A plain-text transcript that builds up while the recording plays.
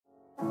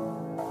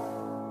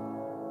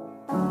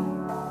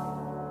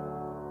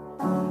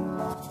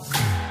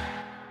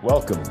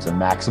Welcome to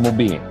Maximal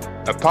Being,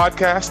 a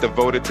podcast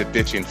devoted to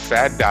ditching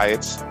fad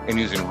diets and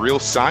using real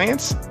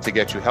science to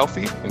get you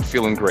healthy and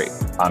feeling great.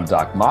 I'm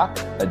Doc Mock,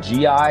 a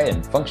GI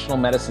and functional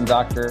medicine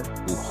doctor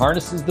who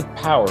harnesses the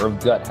power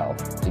of gut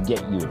health to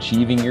get you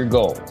achieving your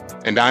goals.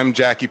 And I'm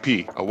Jacky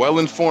P, a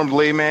well-informed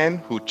layman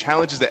who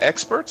challenges the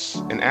experts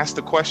and asks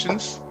the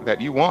questions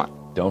that you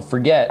want. Don't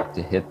forget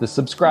to hit the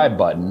subscribe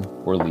button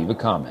or leave a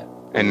comment.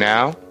 And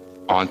now,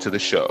 on to the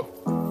show.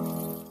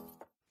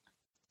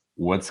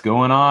 What's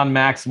going on,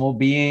 Maximal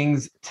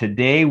Beings?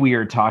 Today we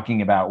are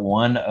talking about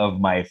one of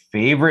my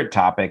favorite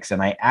topics,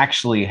 and I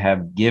actually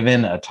have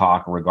given a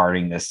talk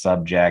regarding this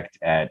subject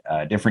at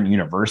different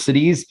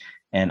universities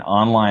and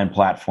online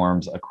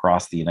platforms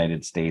across the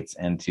United States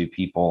and to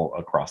people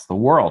across the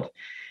world.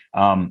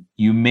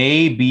 You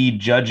may be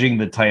judging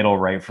the title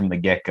right from the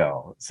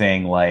get-go,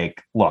 saying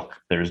like, look,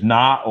 there's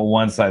not a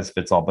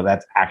one-size-fits-all, but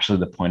that's actually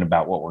the point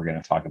about what we're going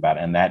to talk about,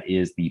 and that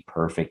is the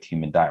perfect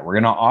human diet. We're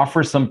going to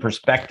offer some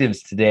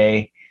perspectives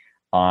today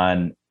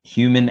on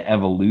human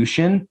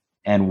evolution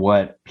and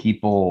what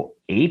people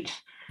ate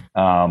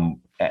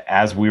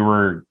as we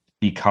were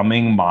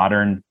becoming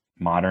modern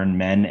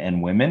men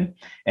and women,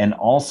 and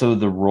also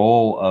the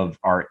role of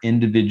our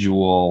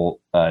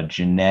individual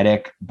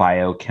genetic,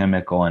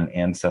 biochemical, and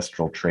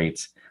ancestral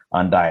traits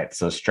on diet.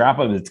 So strap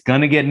up, it's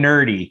going to get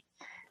nerdy.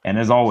 And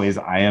as always,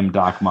 I am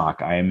Doc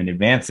Mock. I am an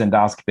advanced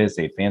endoscopist,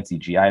 a fancy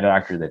GI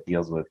doctor that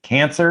deals with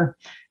cancer,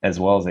 as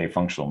well as a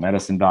functional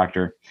medicine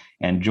doctor.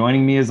 And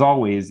joining me as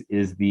always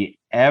is the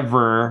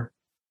ever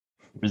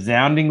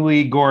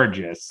resoundingly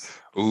gorgeous,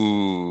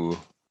 Ooh,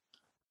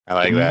 I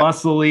like that.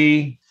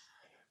 Muscly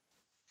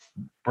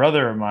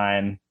brother of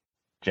mine,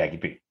 Jacky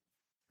P.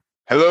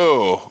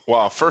 Hello.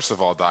 Well, first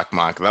of all, Doc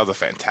Mock, that was a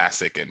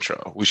fantastic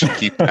intro. We should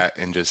keep that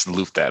and just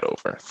loop that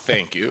over.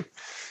 Thank you.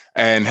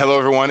 And hello,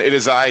 everyone. It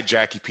is I,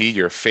 Jacky P,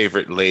 your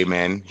favorite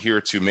layman, here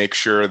to make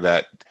sure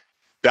that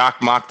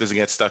Doc Mock doesn't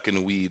get stuck in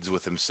the weeds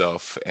with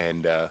himself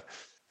and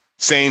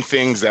saying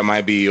things that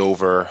might be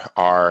over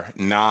our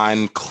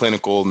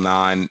non-clinical,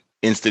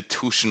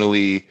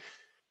 non-institutionally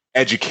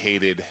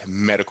educated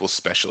medical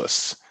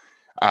specialists.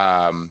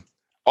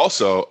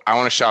 Also, I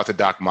want to shout out to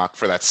Doc Mock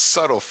for that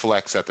subtle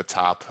flex at the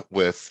top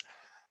with,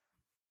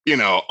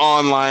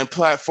 online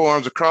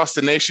platforms across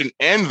the nation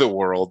and the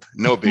world.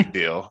 No big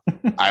deal.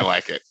 I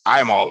like it.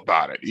 I'm all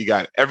about it.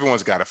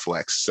 Everyone's got a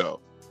flex. So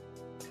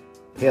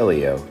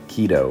paleo,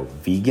 keto,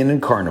 vegan,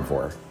 and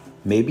carnivore.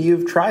 Maybe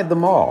you've tried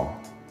them all,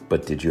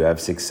 but did you have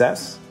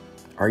success?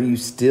 Are you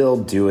still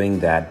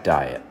doing that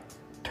diet?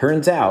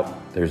 Turns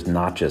out there's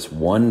not just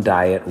one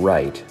diet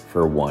right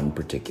for one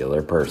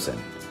particular person.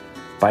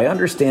 By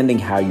understanding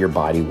how your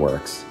body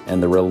works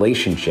and the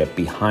relationship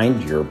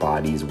behind your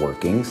body's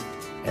workings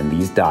and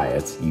these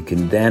diets, you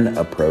can then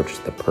approach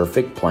the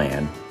perfect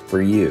plan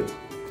for you.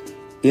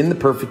 In the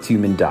Perfect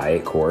Human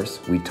Diet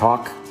course, we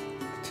talk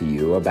to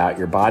you about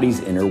your body's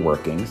inner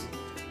workings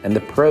and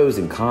the pros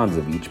and cons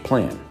of each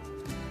plan.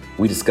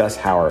 We discuss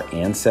how our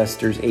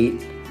ancestors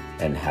ate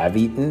and have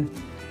eaten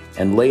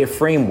and lay a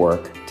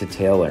framework to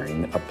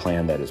tailoring a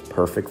plan that is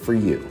perfect for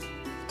you.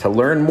 To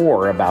learn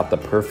more about the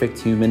Perfect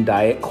Human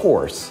Diet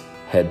course,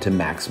 head to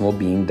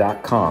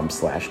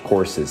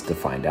maximalbeing.com/courses to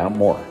find out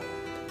more.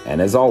 And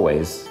as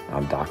always,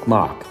 I'm Doc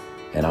Mock,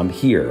 and I'm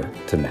here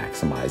to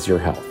maximize your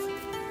health.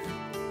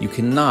 You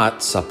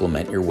cannot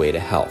supplement your way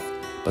to health,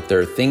 but there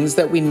are things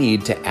that we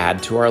need to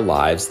add to our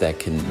lives that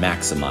can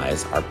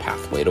maximize our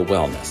pathway to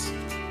wellness.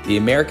 The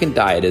American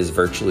diet is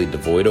virtually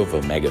devoid of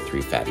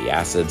omega-3 fatty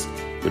acids,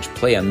 which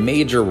play a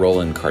major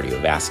role in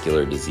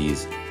cardiovascular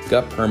disease,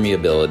 gut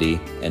permeability,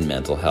 and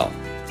mental health.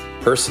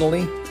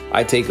 Personally,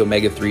 I take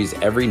omega-3s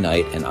every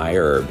night, and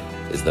iHerb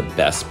is the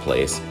best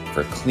place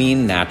for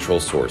clean, natural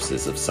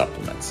sources of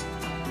supplements.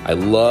 I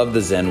love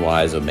the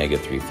ZenWise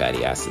omega-3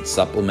 fatty acid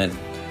supplement,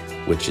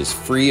 which is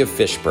free of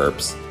fish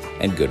burps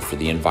and good for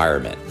the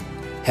environment.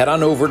 Head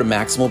on over to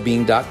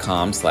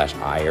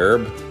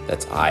maximalbeing.com/iHerb,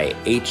 that's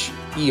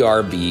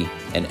IHERB,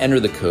 and enter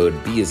the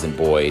code B as in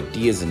boy,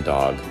 D as in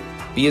dog,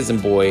 B as in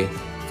boy,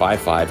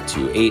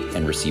 5528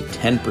 and receive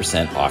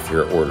 10% off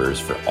your orders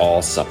for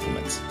all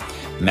supplements.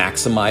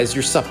 Maximize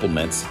your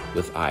supplements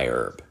with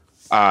iHerb.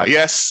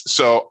 Yes,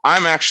 so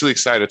I'm actually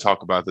excited to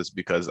talk about this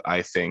because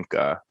I think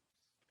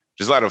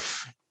there's a lot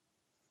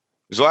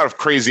of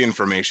crazy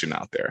information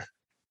out there,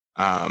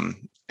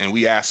 and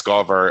we ask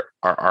all of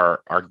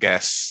our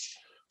guests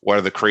what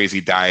are the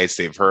crazy diets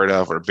they've heard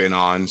of or been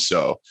on.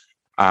 So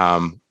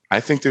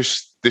I think there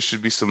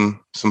should be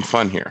some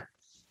fun here.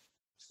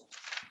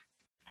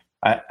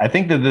 I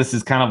think that this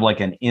is kind of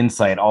like an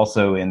insight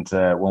also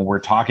into when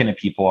we're talking to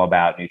people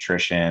about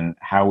nutrition,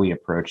 how we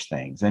approach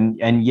things.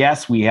 And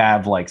yes, we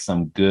have like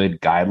some good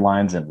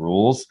guidelines and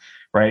rules,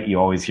 right? You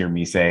always hear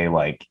me say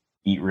like,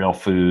 eat real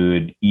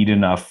food, eat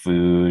enough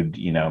food,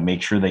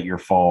 make sure that you're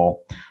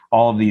full,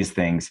 all of these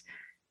things.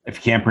 If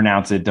you can't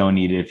pronounce it, don't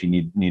eat it. If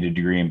you need a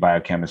degree in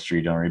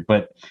biochemistry, don't read.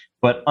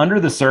 But under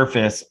the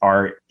surface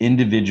are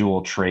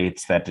individual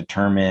traits that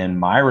determine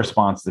my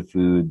response to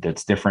food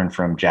that's different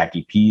from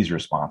Jacky P's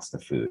response to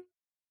food.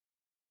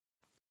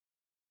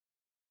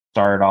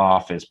 start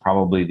off is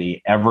probably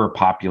the ever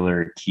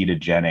popular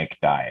ketogenic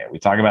diet. We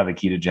talk about the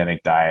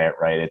ketogenic diet,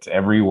 right? It's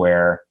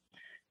everywhere.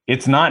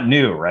 It's not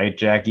new, right,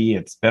 Jacky?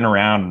 It's been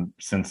around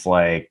since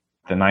like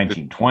the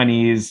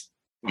 1920s.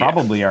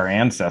 Probably our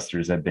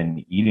ancestors have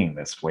been eating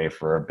this way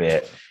for a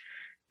bit.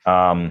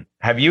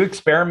 Have you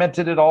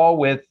experimented at all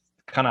with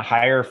kind of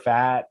higher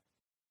fat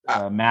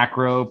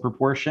macro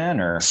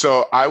proportion? Or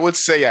so I would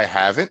say I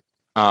haven't,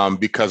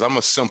 because I'm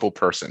a simple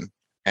person,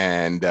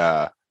 and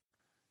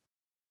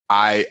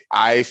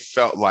I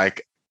felt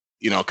like,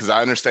 because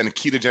I understand the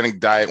ketogenic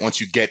diet. Once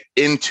you get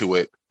into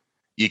it,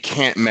 you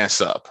can't mess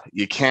up.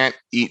 You can't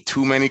eat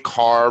too many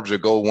carbs or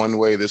go one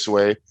way, this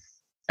way.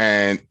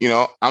 And,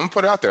 I'm gonna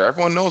put it out there.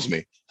 Everyone knows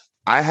me.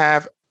 I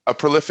have a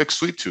prolific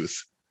sweet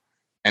tooth,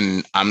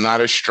 and I'm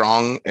not as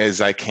strong as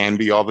I can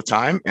be all the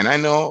time. And I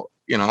know,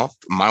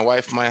 my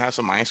wife might have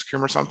some ice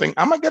cream or something.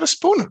 I might get a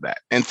spoon of that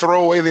and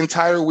throw away the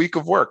entire week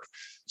of work.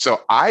 So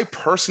I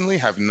personally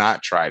have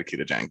not tried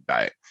ketogenic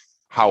diet.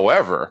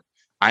 However,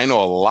 I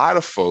know a lot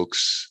of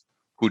folks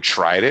who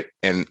tried it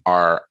and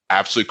are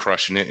absolutely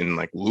crushing it and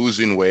like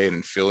losing weight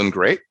and feeling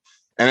great.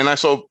 And then I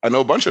know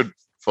a bunch of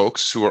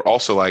folks who are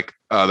also like,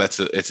 it's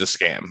a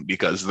scam,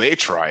 because they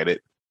tried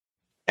it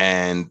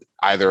and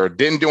either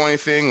didn't do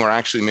anything or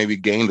actually maybe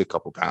gained a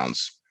couple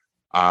pounds,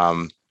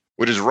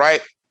 which is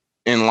right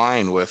in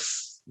line with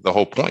the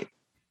whole point,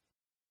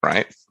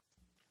 right?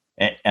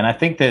 And I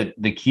think that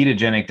the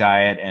ketogenic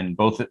diet, and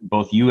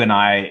both you and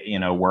I,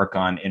 work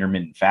on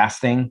intermittent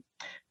fasting.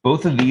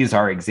 Both of these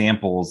are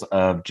examples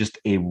of just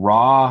a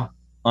raw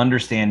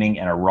understanding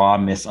and a raw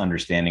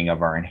misunderstanding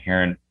of our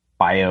inherent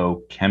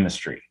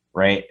biochemistry,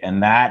 right?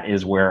 And that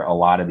is where a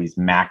lot of these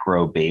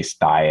macro-based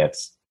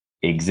diets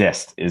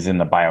exist, is in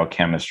the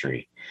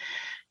biochemistry.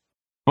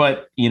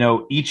 But,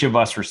 each of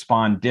us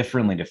respond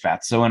differently to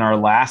fat. So in our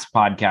last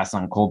podcast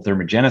on cold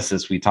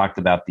thermogenesis, we talked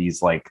about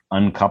these like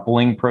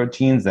uncoupling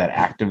proteins that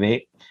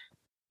activate.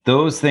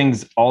 Those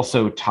things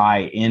also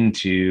tie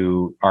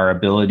into our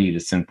ability to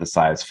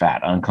synthesize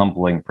fat,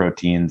 uncoupling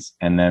proteins,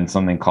 and then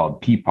something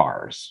called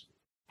PPARs.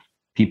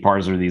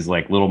 PPARs are these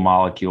like little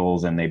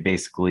molecules, and they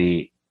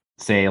basically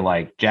say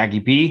like, Jacky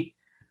P,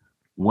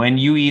 when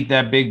you eat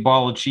that big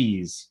ball of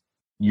cheese,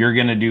 you're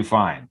going to do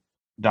fine.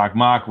 Doc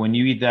Mock, when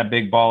you eat that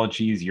big ball of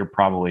cheese, you're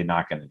probably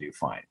not going to do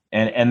fine.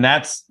 And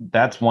that's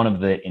one of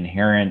the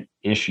inherent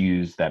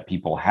issues that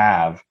people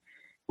have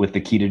with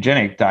the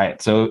ketogenic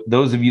diet. So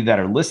those of you that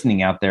are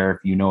listening out there, if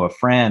you know a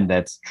friend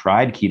that's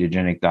tried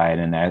ketogenic diet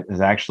and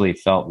has actually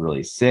felt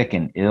really sick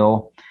and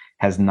ill,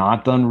 has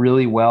not done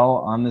really well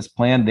on this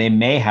plan, they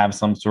may have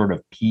some sort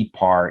of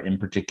PPAR, in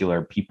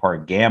particular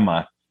PPAR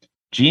gamma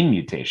gene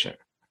mutation.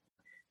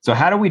 So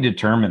how do we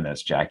determine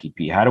this, Jacky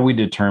P? How do we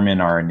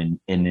determine our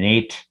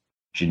innate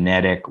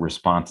genetic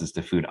responses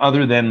to food,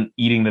 other than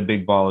eating the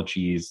big ball of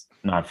cheese,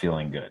 not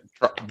feeling good?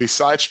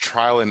 Besides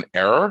trial and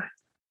error,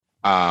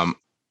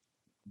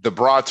 the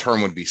broad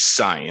term would be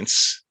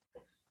science,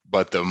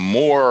 but the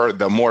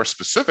more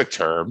specific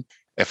term,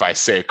 if I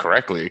say it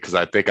correctly, because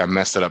I think I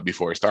messed it up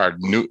before we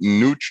started,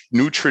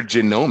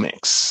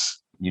 nutrigenomics.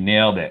 You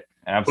nailed it.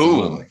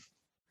 Absolutely. Ooh.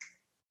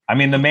 I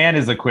mean, the man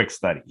is a quick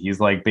study.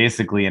 He's like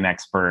basically an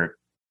expert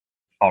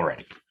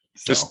already.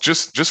 So.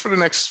 Just for the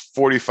next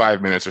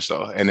 45 minutes or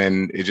so. And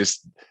then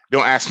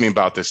don't ask me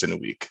about this in a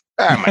week.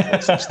 I might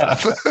have some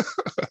stuff.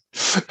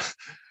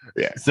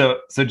 Yeah. So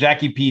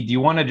Jacky P, do you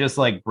want to just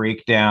like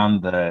break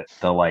down the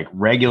like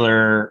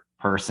regular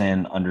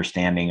person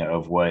understanding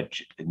of what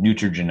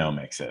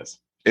nutrigenomics is?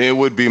 It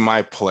would be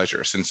my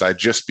pleasure, since I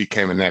just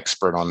became an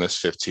expert on this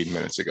 15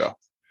 minutes ago.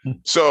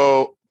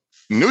 So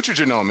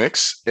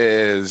nutrigenomics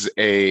is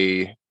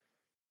a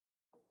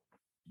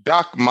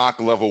Doc Mock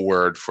level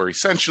word for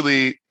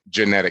essentially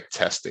genetic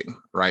testing,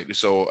 right?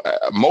 So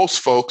most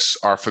folks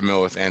are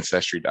familiar with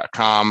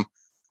ancestry.com,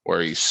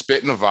 where you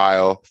spit in a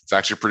vial. It's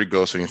actually pretty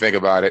gross when you think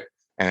about it.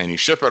 And then you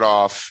ship it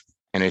off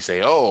and they say,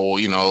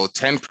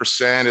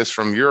 10% is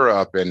from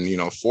Europe and,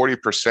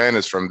 40%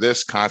 is from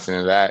this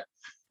continent, that.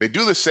 They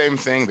do the same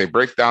thing. They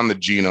break down the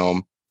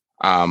genome,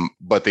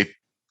 but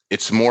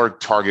it's more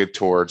targeted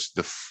towards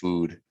the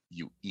food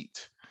you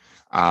eat.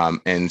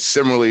 And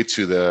similarly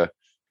to the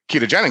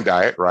ketogenic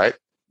diet, right?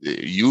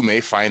 You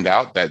may find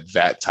out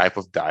that type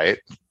of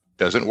diet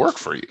doesn't work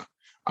for you.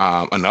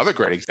 Another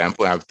great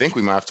example, and I think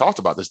we might have talked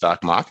about this,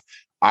 Doc Mock.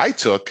 I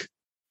took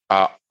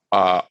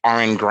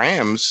RN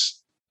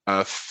Graham's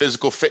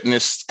physical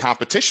fitness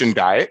competition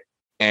diet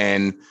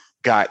and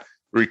got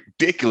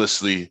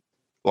ridiculously,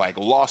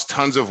 lost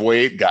tons of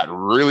weight, got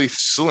really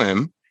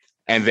slim.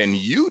 And then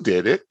you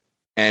did it,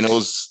 and it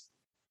was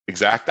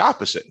exact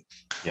opposite.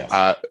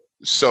 Yes.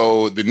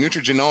 So the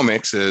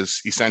nutrigenomics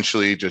is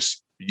essentially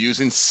just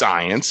using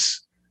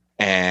science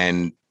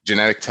and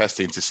genetic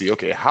testing to see,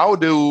 okay, how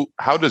do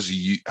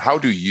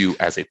you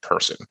as a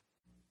person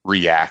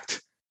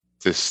react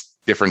to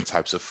different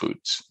types of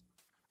foods?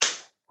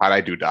 How'd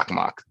I do, Doc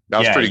Mock? That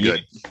was pretty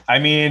good. I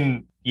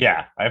mean,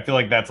 yeah, I feel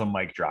like that's a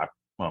mic drop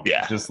moment.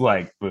 Yeah. Just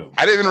like boom.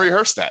 I didn't even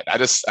rehearse that. I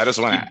just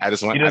went.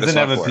 He doesn't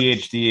have a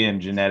PhD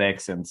in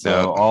genetics, and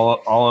so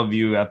all of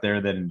you out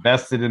there that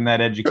invested in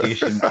that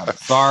education, I'm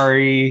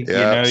sorry.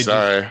 Yeah,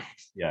 sorry.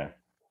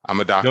 I'm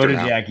a doctor. Go to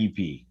now. Jacky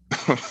P.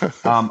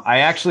 I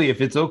actually,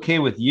 if it's okay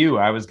with you,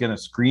 I was going to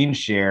screen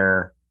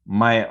share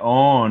my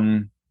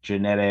own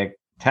genetic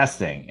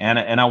testing,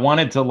 and I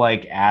wanted to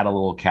like add a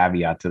little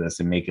caveat to this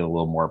and make it a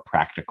little more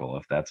practical,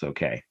 if that's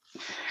okay.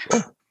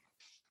 Sure.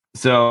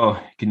 So,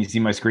 can you see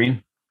my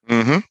screen?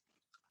 Mm-hmm.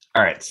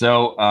 All right.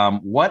 So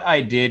what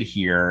I did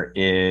here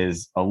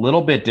is a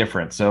little bit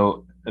different.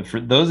 So for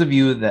those of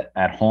you that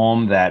at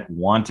home that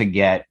want to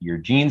get your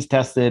genes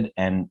tested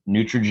and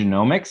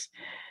nutrigenomics,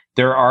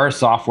 there are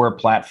software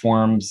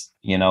platforms,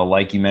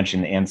 like you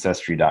mentioned,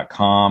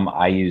 ancestry.com.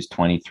 I use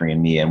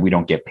 23andMe, and we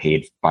don't get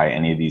paid by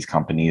any of these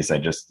companies. I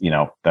just,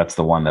 that's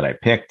the one that I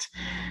picked.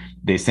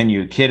 They send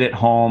you a kit at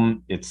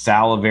home. It's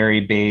salivary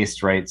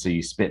based, right? So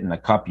you spit in a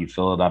cup, you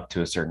fill it up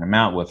to a certain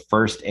amount with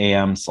first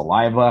AM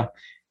saliva,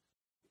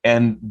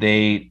 and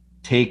they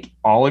take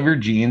all of your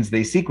genes,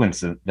 they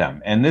sequence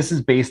them. And this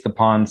is based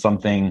upon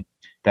something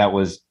that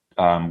was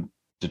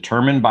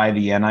determined by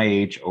the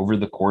NIH over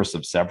the course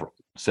of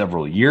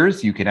several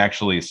years. You can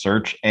actually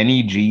search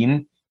any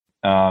gene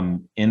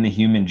in the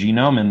human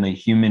genome in the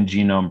Human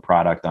Genome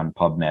Project on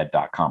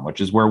PubMed.com, which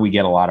is where we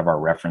get a lot of our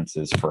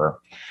references for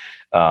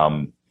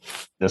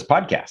this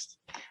podcast,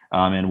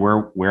 and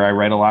where I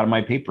write a lot of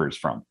my papers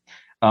from.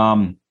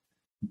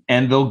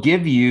 And they'll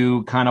give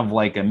you kind of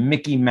like a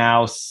Mickey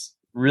Mouse,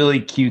 really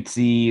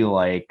cutesy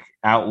like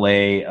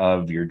outlay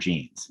of your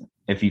genes.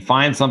 If you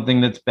find something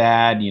that's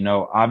bad,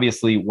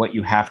 obviously what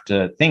you have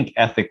to think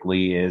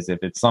ethically is if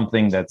it's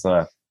something that's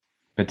a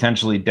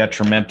potentially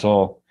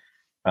detrimental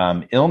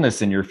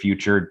illness in your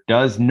future,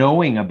 does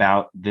knowing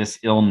about this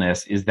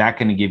illness, is that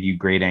going to give you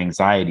great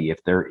anxiety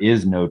if there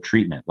is no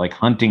treatment? Like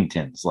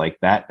Huntington's, like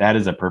that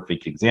is a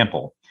perfect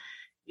example.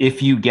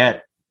 If you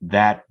get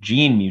that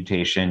gene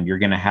mutation, you're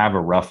going to have a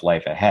rough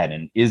life ahead.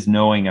 And is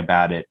knowing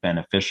about it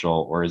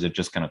beneficial, or is it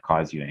just going to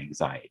cause you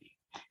anxiety?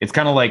 It's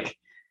kind of like,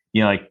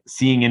 like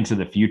seeing into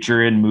the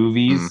future in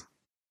movies.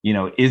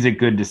 Is it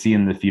good to see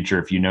in the future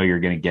if you're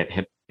going to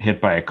get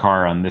hit by a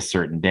car on this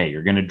certain day?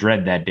 You're going to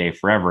dread that day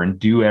forever and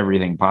do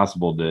everything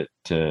possible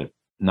to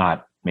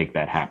not make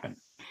that happen.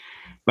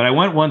 But I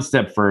went one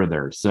step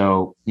further.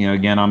 So,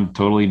 again, I'm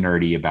totally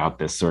nerdy about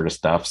this sort of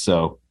stuff.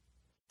 So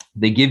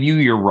they give you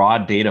your raw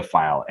data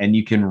file, and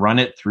you can run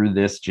it through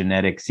this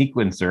genetic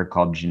sequencer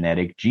called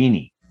Genetic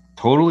Genie.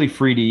 Totally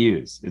free to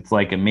use. It's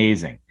like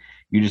amazing.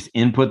 You just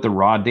input the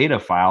raw data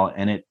file,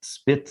 and it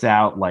spits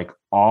out like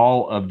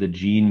all of the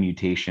gene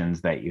mutations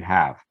that you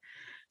have.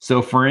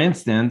 So for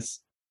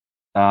instance,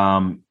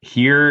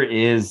 here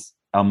is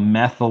a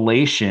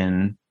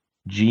methylation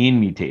gene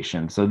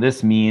mutation. So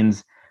this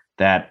means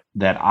that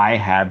I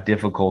have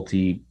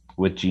difficulty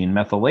with gene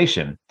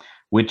methylation,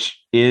 which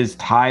is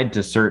tied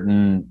to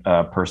certain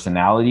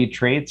personality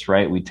traits,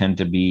 right? We tend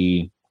to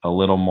be a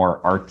little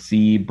more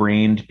artsy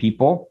brained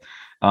people.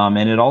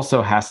 And it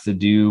also has to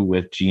do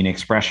with gene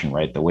expression,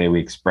 right? The way we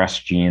express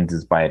genes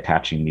is by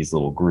attaching these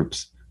little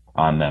groups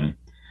on them.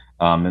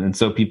 And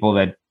so people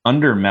that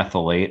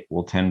undermethylate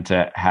will tend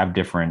to have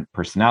different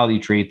personality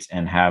traits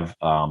and have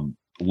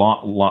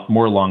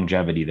more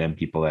longevity than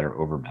people that are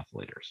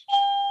overmethylators,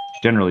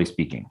 generally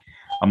speaking.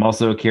 I'm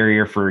also a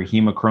carrier for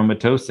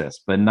hemochromatosis,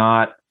 but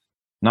not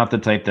the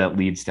type that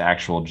leads to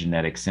actual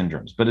genetic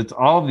syndromes. But it's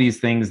all of these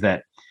things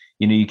that,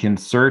 you can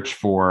search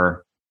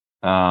for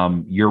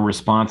your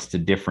response to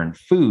different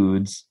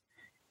foods,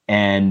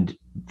 and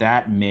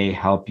that may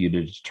help you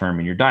to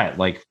determine your diet.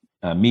 Like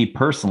me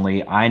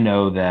personally, I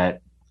know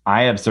that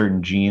I have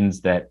certain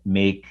genes that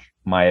make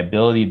my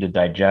ability to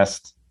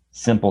digest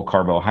simple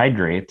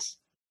carbohydrates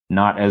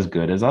not as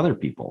good as other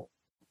people.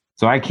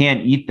 So I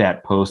can't eat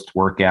that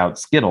post-workout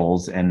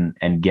Skittles and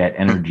get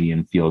energy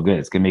and feel good.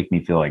 It's going to make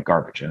me feel like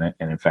garbage. And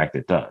in fact,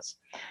 it does.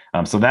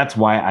 So that's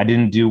why I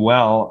didn't do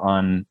well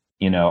on,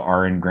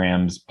 RN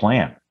Graham's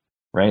plan,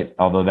 right?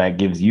 Although that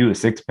gives you a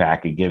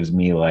six-pack, it gives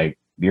me like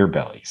beer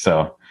belly.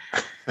 So,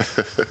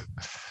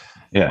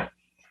 yeah.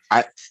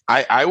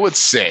 I would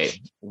say,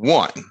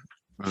 one,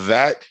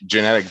 that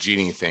genetic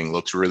genie thing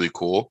looks really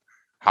cool.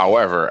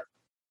 However,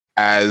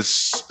 as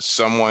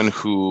someone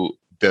who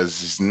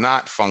does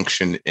not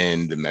function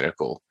in the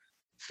medical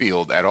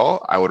field at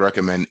all, I would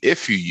recommend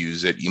if you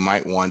use it, you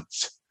might want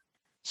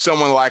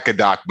someone like a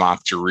Doc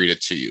Mock to read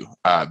it to you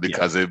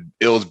because it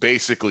was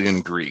basically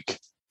in Greek.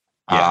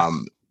 Yeah.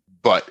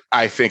 But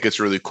I think it's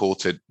really cool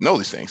to know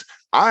these things.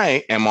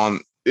 It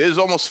is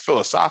almost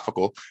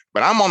philosophical,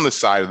 but I'm on the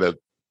side of the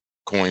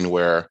coin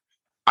where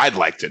I'd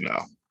like to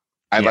know.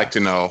 I'd like to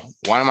know,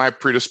 what am I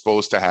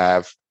predisposed to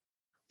have?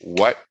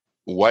 What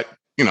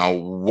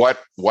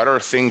are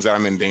things that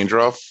I'm in danger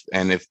of?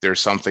 And if there's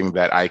something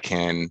that I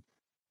can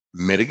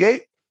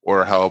mitigate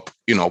or help,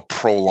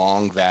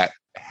 prolong that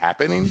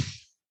happening,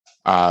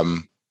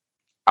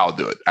 I'll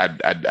do it.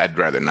 I'd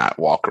rather not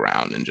walk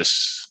around and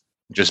just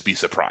be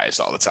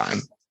surprised all the time.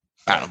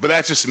 I don't know, but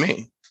that's just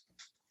me.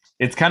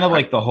 It's kind of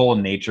like the whole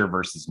nature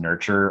versus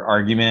nurture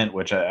argument,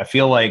 which I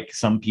feel like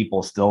some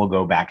people still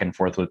go back and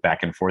forth,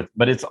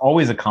 but it's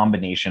always a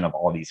combination of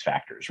all these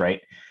factors, right?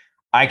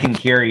 I can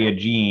carry a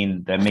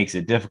gene that makes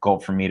it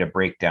difficult for me to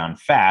break down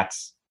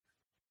fats,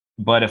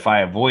 but if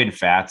I avoid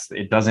fats,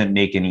 it doesn't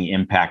make any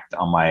impact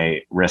on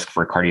my risk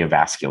for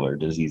cardiovascular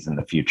disease in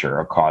the future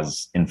or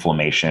cause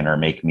inflammation or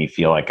make me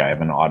feel like I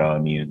have an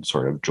autoimmune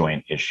sort of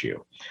joint issue.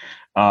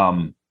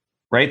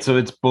 Right. So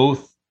it's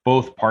both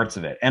parts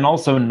of it. And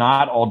also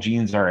not all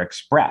genes are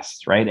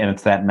expressed, right? And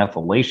it's that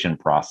methylation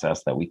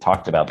process that we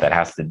talked about that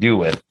has to do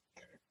with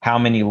how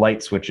many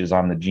light switches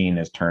on the gene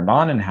is turned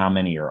on and how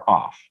many are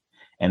off.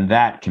 And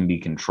that can be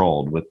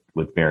controlled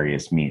with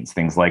various means,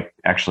 things like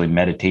actually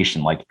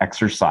meditation, like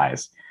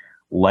exercise,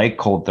 like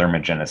cold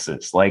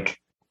thermogenesis, like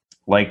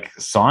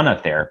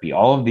sauna therapy.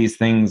 All of these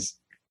things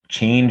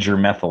change your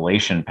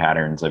methylation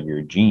patterns of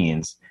your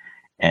genes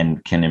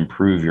and can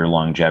improve your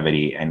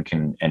longevity and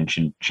can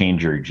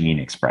change your gene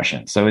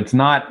expression. So it's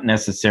not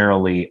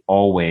necessarily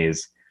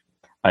always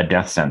a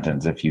death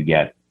sentence if you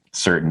get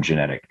certain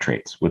genetic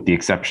traits, with the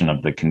exception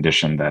of the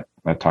condition that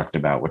I talked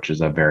about, which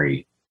is a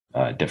very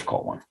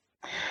difficult one.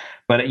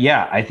 But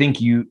yeah, I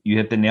think you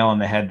hit the nail on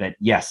the head that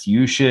yes,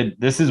 you should.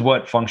 This is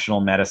what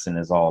functional medicine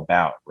is all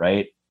about,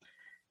 right?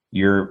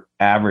 Your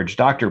average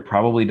doctor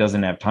probably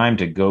doesn't have time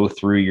to go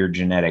through your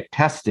genetic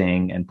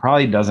testing and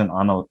probably doesn't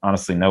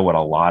honestly know what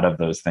a lot of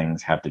those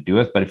things have to do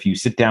with. But if you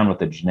sit down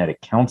with a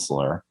genetic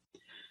counselor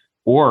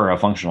or a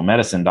functional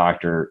medicine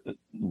doctor,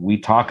 we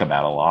talk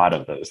about a lot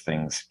of those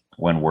things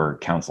when we're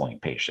counseling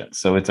patients.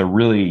 So it's a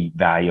really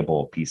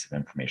valuable piece of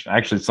information. I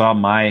actually saw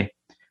my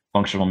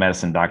functional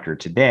medicine doctor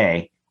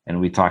today, and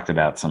we talked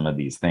about some of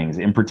these things,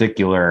 in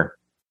particular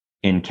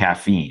in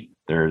caffeine.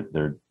 They're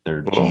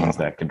genes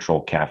that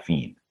control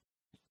caffeine.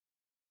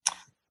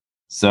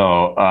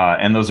 So,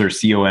 and those are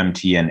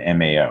COMT and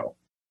MAO,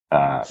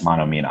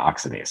 monoamine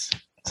oxidase.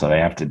 So they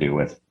have to do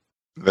with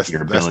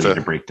your ability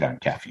to break down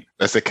caffeine.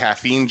 That's the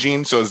caffeine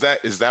gene. So is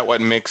that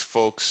what makes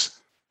folks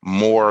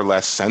more or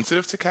less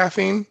sensitive to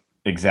caffeine?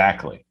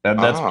 Exactly.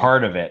 That's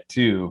part of it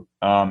too.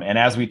 And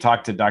as we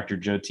talked to Dr.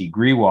 Jyoti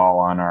Grewal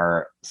on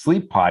our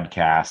sleep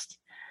podcast,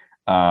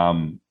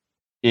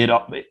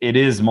 it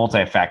is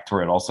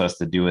multifactorial. It also has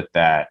to do with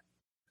that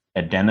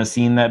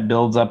adenosine that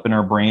builds up in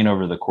our brain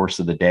over the course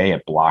of the day.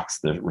 It blocks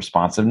the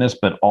responsiveness,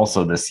 but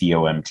also the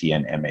COMT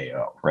and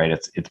MAO, right?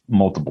 It's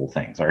multiple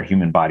things. Our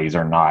human bodies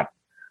are not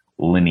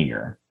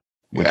linear,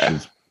 which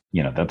is,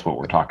 that's what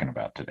we're talking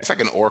about today. It's like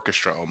an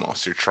orchestra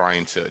almost. You're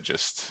trying to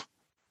just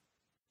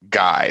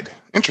guide.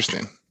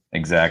 Interesting.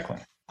 Exactly.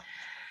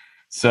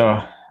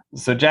 So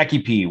Jacky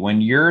P, when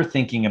you're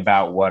thinking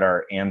about what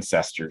our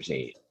ancestors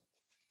ate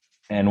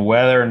and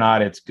whether or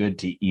not it's good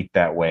to eat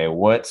that way,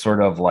 what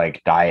sort of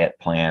like diet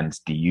plans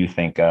do you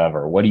think of,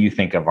 or what do you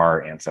think of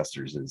our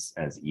ancestors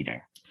as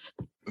eating?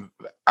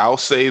 I'll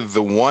say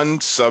the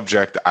one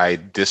subject I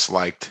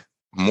disliked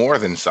more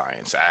than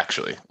science,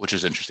 actually, which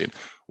is interesting,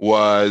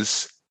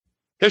 was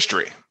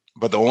history.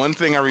 But the one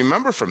thing I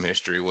remember from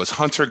history was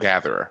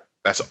hunter-gatherer.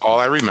 That's all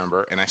I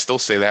remember. And I still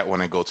say that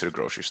when I go to the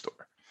grocery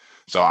store.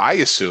 So I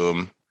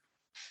assume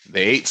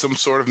they ate some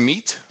sort of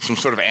meat, some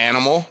sort of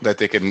animal that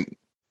they can,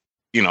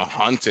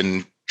 hunt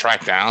and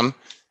track down,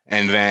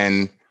 and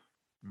then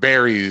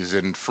berries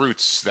and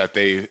fruits that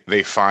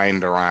they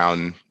find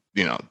around,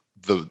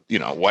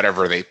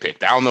 whatever they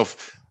picked. I don't know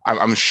if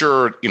I'm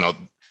sure, they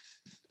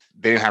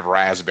didn't have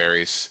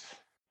raspberries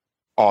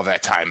all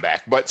that time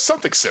back, but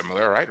something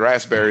similar, right?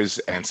 Raspberries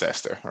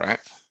ancestor, right?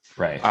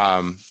 Right.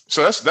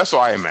 So that's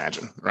what I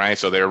imagine, right?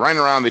 So they're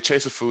running around, they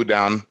chase the food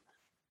down,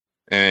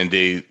 and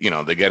they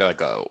get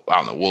like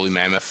woolly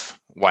mammoth.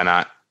 Why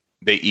not?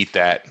 They eat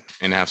that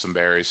and have some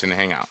berries and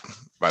hang out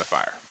by the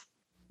fire.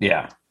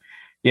 Yeah.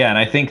 Yeah. And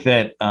I think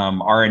that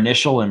our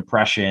initial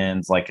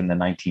impressions, like in the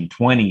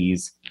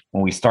 1920s,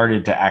 when we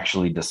started to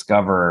actually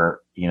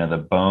discover,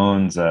 the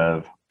bones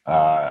of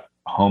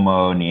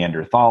Homo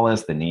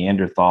neanderthalis, the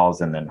Neanderthals,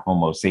 and then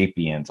Homo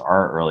sapiens,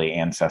 our early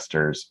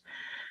ancestors,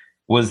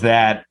 was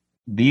that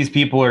these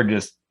people are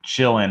just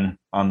chilling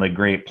on the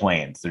Great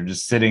Plains. They're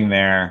just sitting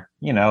there,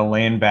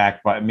 laying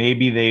back, but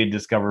maybe they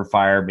discover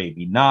fire,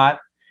 maybe not.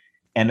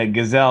 And a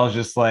gazelle is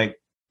just like,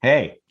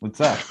 hey,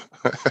 what's up?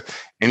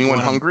 Anyone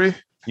hungry?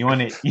 You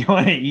want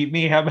to eat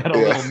me? How about a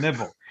little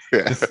nibble?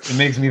 Yeah. It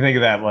makes me think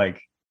of that,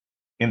 like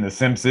in The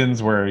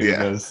Simpsons, where he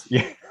goes,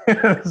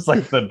 it's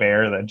like the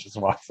bear that just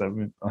walks up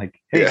and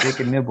like, hey, take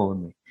a nibble with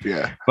me.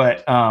 Yeah.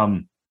 But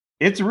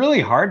it's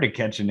really hard to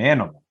catch an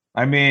animal.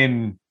 I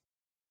mean,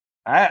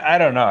 I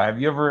don't know. I've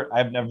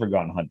never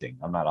gone hunting.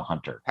 I'm not a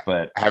hunter,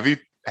 but have you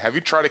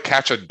tried to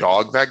catch a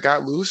dog that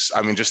got loose?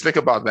 I mean, just think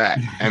about that.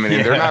 I mean,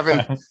 they're not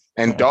even,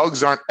 and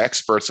dogs aren't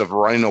experts of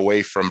running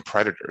away from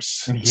predators.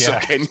 So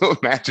can you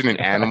imagine an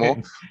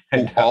animal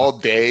who all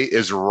day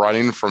is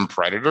running from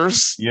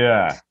predators?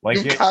 Yeah. Like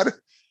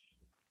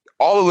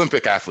all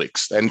Olympic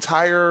athletes, the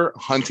entire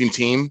hunting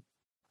team,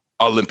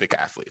 Olympic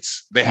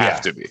athletes. They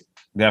have to be.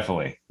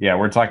 Definitely. Yeah.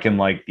 We're talking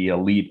like the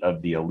elite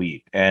of the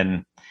elite.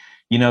 And,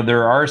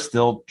 there are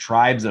still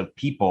tribes of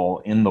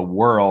people in the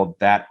world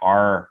that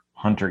are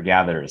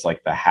hunter-gatherers,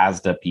 like the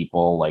Hasda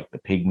people, like the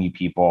Pygmy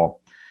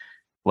people,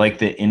 like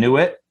the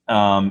Inuit,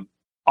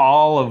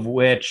 all of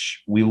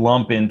which we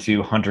lump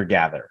into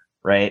hunter-gatherer,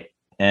 right?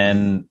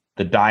 And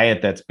the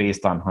diet that's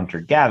based on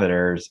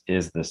hunter-gatherers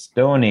is the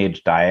Stone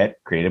Age diet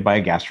created by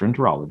a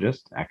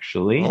gastroenterologist,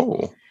 actually,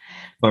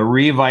 but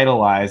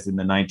revitalized in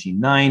the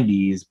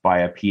 1990s by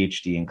a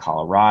PhD in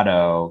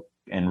Colorado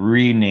and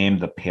renamed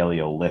the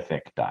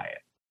Paleolithic diet.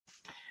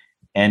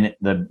 And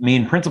the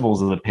main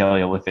principles of the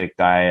Paleolithic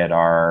diet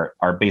are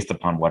based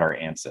upon what our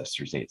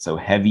ancestors ate. So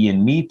heavy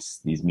in meats,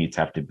 these meats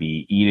have to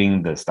be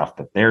eating the stuff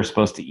that they're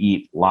supposed to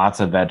eat,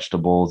 lots of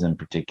vegetables, in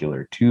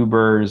particular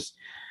tubers,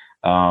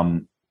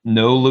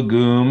 no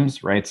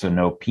legumes, right? So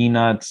no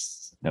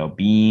peanuts, no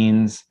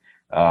beans,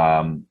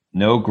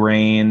 no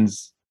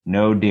grains,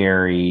 no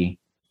dairy,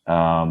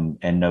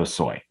 and no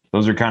soy.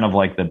 Those are kind of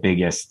like the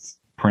biggest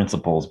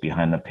principles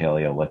behind the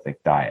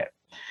Paleolithic diet.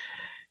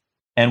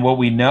 And what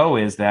we know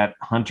is that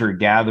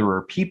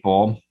hunter-gatherer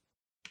people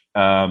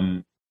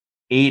ate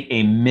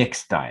a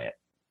mixed diet.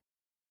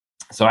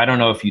 So I don't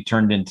know if you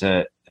turned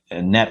into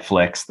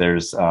Netflix.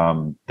 There's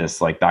this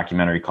like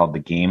documentary called The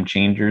Game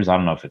Changers. I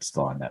don't know if it's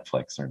still on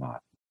Netflix or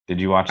not. Did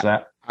you watch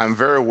that? I'm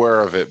very aware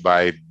of it, but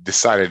I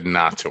decided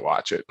not to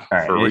watch it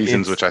for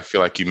reasons which I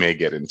feel like you may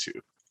get into.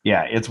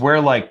 Yeah, it's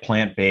where like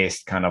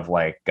plant-based kind of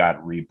like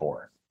got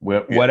reborn.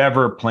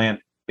 Whatever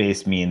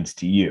plant-based means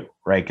to you,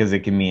 right? Because it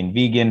can mean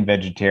vegan,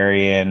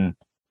 vegetarian,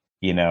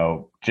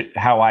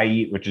 how I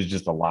eat, which is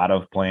just a lot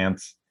of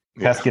plants,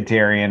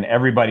 pescatarian.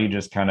 Everybody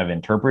just kind of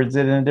interprets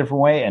it in a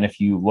different way. And if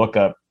you look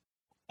up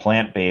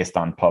plant-based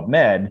on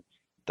PubMed,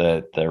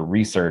 the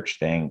research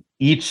thing,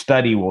 each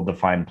study will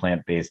define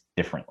plant-based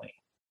differently.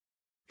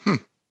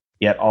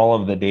 Yet all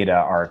of the data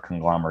are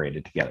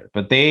conglomerated together.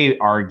 But they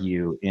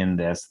argue in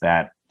this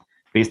that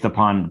based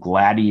upon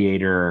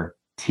gladiator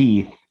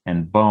teeth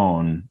and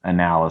bone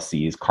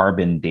analyses,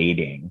 carbon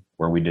dating,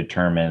 where we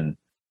determine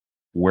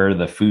where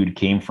the food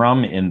came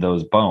from in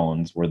those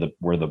bones, where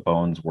the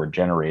bones were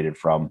generated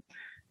from,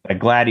 that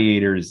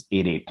gladiators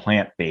ate a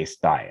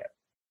plant-based diet.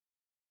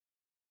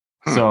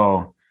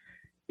 So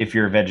if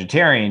you're a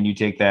vegetarian, you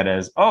take that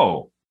as,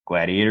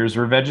 gladiators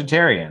were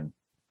vegetarian.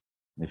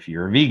 If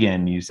you're a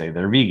vegan, you say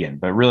they're vegan,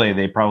 but really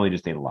they probably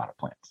just ate a lot of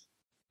plants.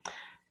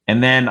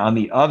 And then on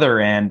the other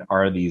end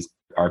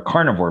are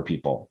carnivore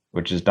people,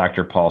 which is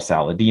Dr. Paul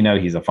Saladino.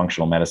 He's a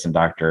functional medicine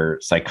doctor,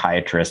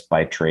 psychiatrist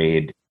by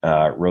trade,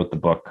 wrote the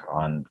book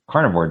on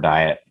carnivore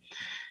diet.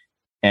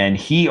 And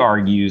he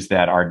argues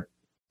that our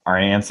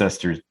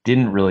ancestors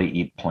didn't really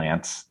eat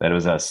plants, that it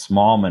was a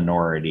small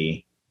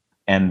minority,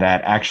 and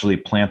that actually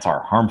plants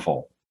are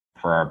harmful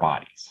for our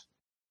bodies.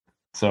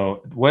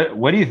 So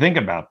what do you think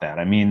about that?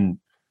 I mean,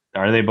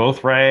 are they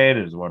both right?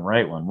 Is one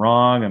right, one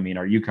wrong? I mean,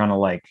 are you kind of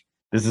like,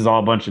 this is all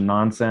a bunch of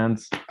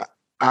nonsense?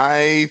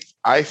 I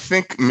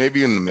think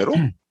maybe in the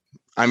middle.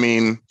 I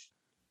mean,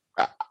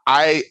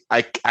 I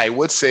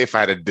would say if I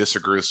had to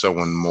disagree with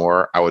someone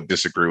more, I would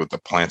disagree with the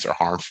plants are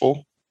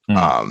harmful.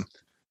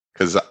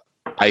 Because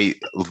I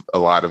eat a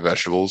lot of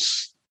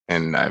vegetables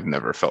and I've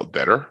never felt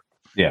better.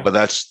 Yeah. But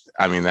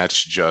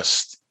that's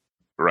just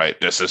right.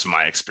 This is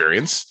my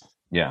experience.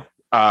 Yeah.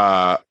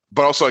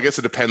 But also, I guess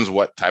it depends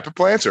what type of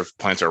plants, or if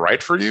plants are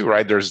right for you,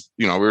 right? There's,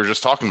 we were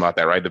just talking about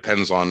that, right?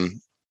 Depends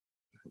on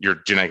your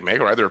genetic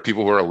makeup, right? There are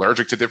people who are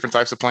allergic to different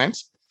types of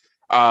plants.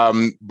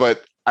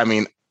 But I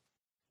mean,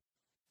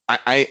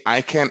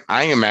 I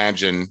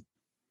imagine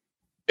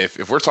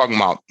if we're talking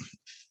about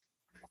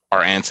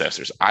our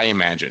ancestors, I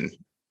imagine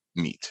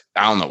meat.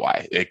 I don't know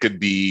why. It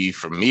could be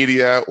from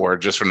media or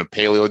just from the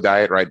paleo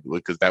diet, right?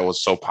 Because that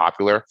was so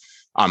popular.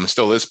 It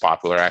still is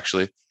popular,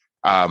 actually.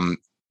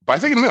 But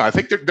I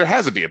think there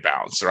has to be a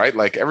balance, right?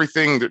 Like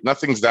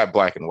nothing's that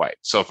black and white.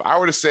 So if I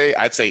were to say,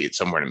 I'd say it's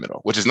somewhere in the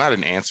middle, which is not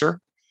an answer,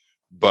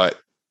 but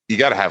you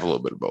got to have a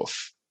little bit of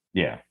both.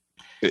 Yeah.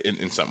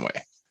 In some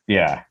way.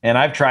 Yeah. And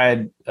I've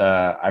tried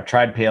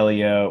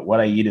paleo. What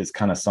I eat is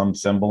kind of some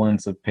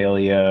semblance of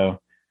paleo.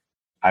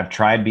 I've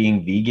tried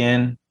being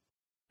vegan.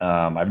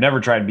 I've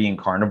never tried being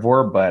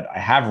carnivore, but I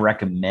have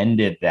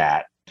recommended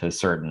that to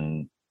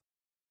certain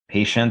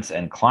patients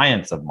and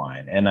clients of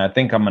mine. And I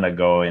think I'm going to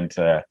go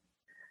into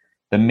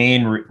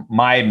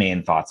my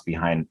main thoughts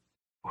behind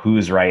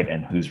who's right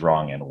and who's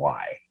wrong and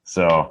why.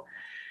 So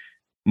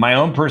my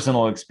own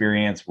personal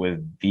experience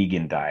with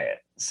vegan diet.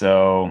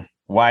 So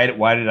why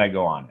did I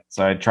go on it?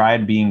 So I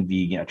tried being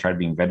vegan, I tried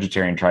being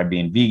vegetarian, tried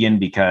being vegan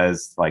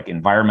because like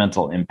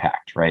environmental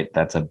impact, right?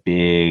 That's a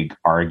big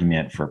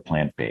argument for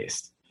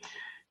plant-based.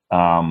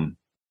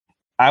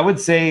 I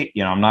would say,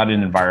 I'm not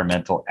an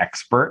environmental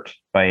expert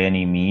by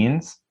any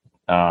means.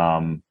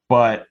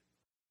 But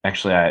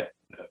actually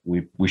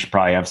we should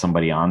probably have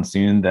somebody on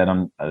soon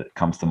that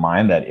comes to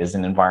mind that is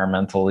an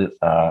environmental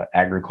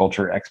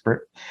agriculture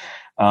expert.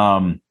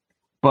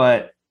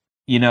 But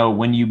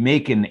when you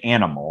make an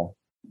animal,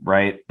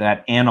 right,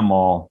 that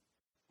animal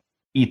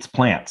eats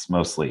plants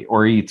mostly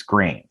or eats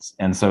grains.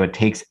 And so it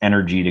takes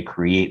energy to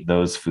create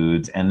those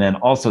foods. And then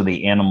also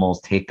the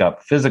animals take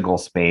up physical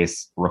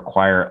space,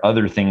 require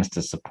other things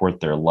to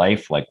support their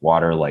life, like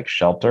water, like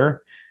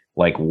shelter,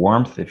 like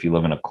warmth if you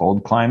live in a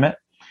cold climate.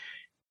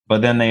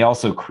 But then they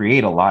also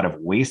create a lot of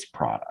waste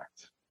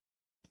product.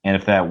 And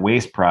if that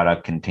waste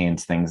product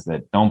contains things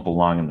that don't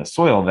belong in the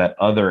soil that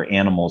other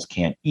animals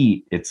can't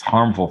eat, it's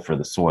harmful for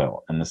the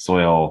soil. And the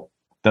soil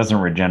doesn't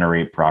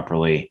regenerate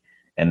properly.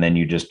 And then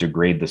you just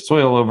degrade the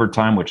soil over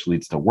time, which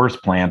leads to worse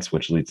plants,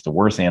 which leads to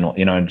worse animal,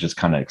 it just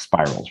kind of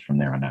spirals from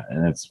there on out.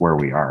 And that's where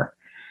we are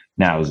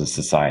now as a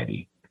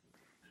society.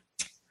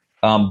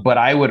 But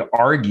I would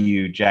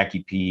argue,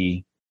 Jackie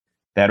P,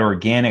 that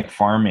organic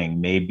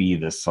farming may be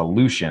the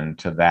solution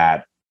to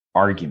that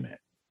argument.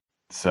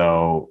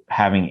 So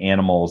having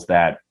animals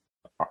that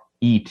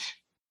eat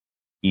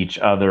each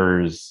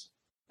other's,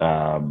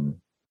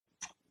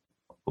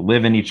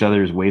 live in each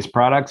other's waste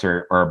products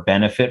or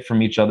benefit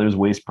from each other's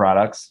waste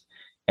products,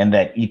 and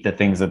that eat the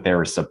things that they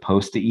were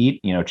supposed to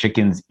eat.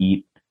 Chickens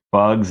eat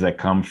bugs that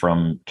come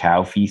from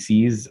cow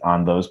feces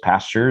on those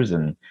pastures,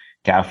 and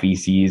cow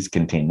feces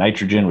contain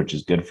nitrogen, which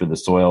is good for the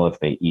soil if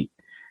they eat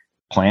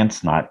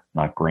plants, not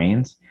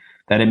grains.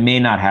 That it may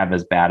not have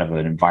as bad of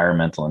an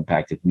environmental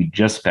impact if we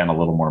just spent a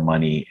little more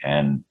money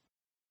and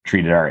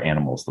treated our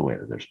animals the way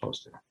that they're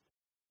supposed to.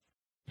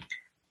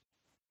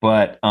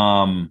 But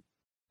on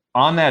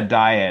that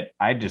diet,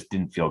 I just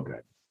didn't feel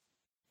good.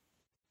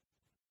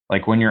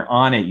 Like when you're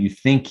on it, you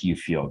think you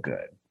feel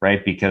good,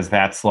 right? Because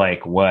that's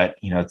like what,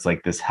 it's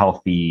like this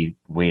healthy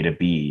way to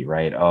be,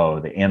 right?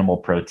 Oh, the animal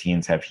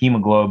proteins have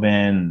hemoglobin,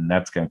 and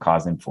that's going to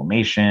cause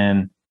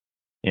inflammation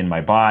in my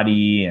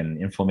body, and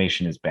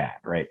inflammation is bad,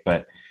 right?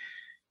 But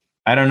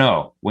I don't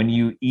know. When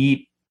you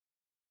eat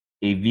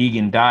a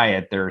vegan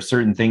diet, there are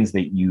certain things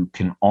that you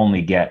can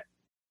only get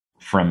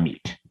from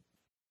meat.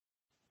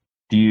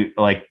 Do you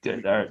like?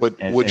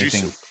 Would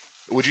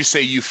you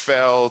say you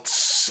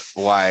felt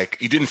like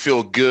you didn't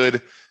feel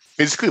good,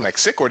 physically, like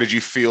sick, or did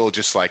you feel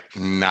just like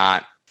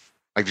not?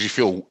 Like, did you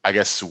feel, I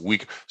guess,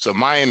 weak? So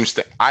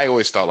I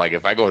always thought like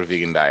if I go to a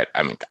vegan diet,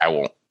 I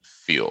won't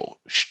feel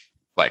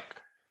like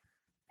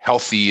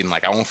healthy, and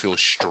like I won't feel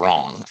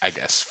strong, I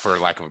guess, for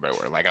lack of a better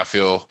word. Like I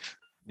feel,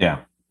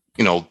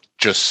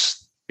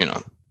 just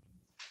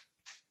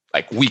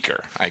like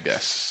weaker, I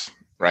guess,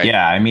 right?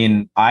 Yeah,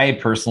 I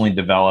personally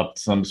developed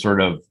some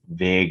sort of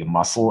vague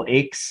muscle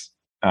aches.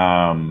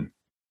 I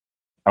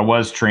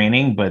was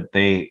training, but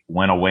they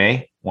went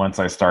away once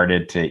I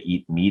started to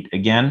eat meat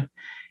again.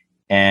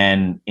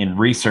 And in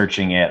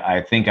researching it,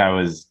 I think I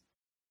was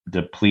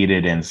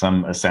depleted in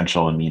some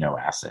essential amino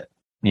acid,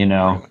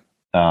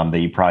 that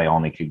you probably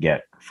only could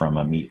get from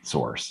a meat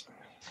source.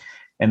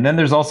 And then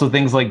there's also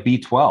things like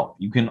B12.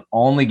 You can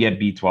only get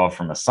B12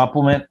 from a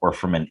supplement or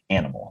from an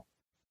animal,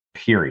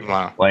 period.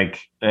 Wow. Like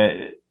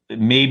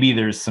maybe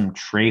there's some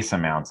trace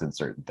amounts in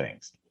certain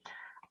things.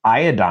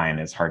 Iodine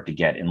is hard to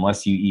get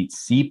unless you eat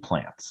sea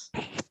plants,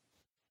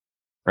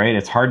 right?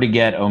 It's hard to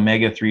get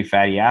omega-3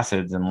 fatty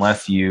acids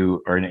unless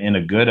you are in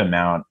a good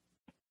amount,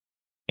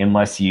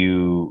 unless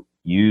you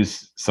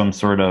use some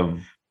sort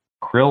of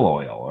krill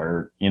oil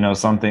or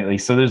something like.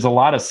 So there's a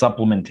lot of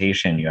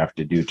supplementation you have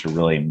to do to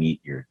really meet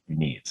your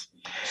needs.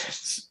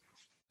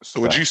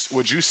 So would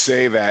you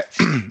say that,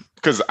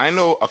 because I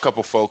know a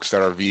couple folks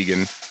that are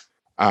vegan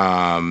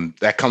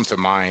that come to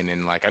mind,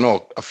 and like I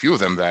know a few of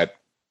them that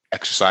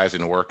exercise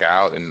and work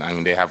out,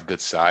 and they have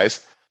good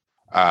size.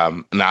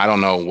 Now I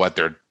don't know what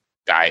their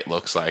diet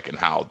looks like and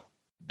how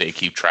they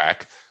keep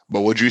track,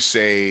 but would you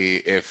say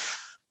if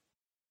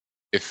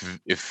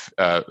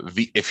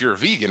you're a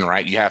vegan,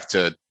 right, you have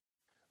to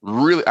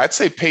really, I'd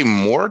say, pay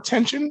more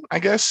attention, I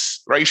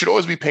guess, right? You should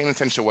always be paying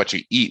attention to what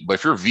you eat, but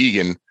if you're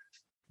vegan,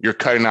 you're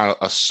cutting out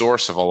a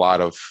source of a lot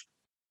of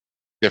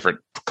different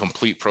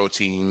complete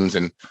proteins.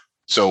 And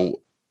so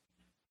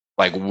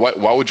like, what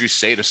would you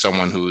say to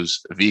someone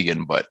who's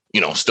vegan, but,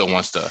 still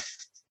wants to,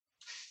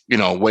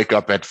 wake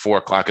up at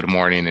 4:00 in the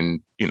morning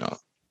and,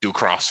 do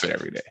CrossFit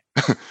every day?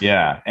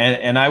 Yeah.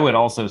 And I would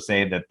also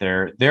say that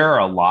there are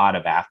a lot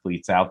of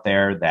athletes out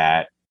there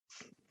that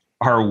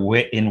are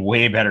in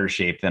way better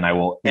shape than I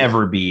will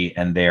ever be.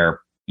 And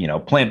they're,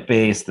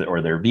 plant-based,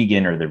 or they're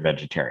vegan, or they're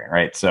vegetarian.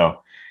 Right.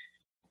 So,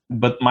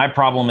 but my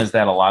problem is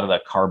that a lot of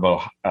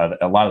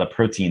the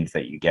proteins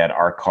that you get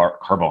are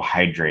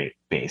carbohydrate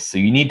based. So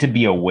you need to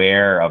be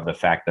aware of the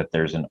fact that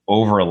there's an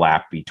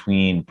overlap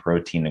between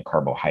protein and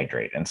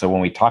carbohydrate. And so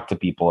when we talk to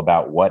people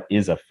about what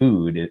is a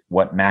food,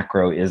 what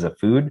macro is a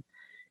food,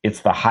 it's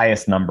the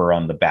highest number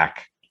on the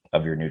back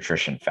of your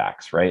nutrition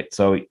facts, right?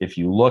 So if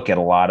you look at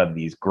a lot of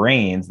these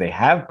grains, they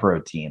have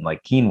protein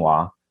like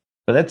quinoa,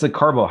 but that's a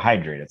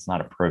carbohydrate. It's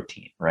not a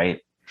protein, right?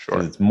 Sure.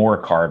 Because it's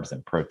more carbs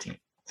than protein.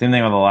 Same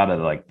thing with a lot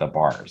of like the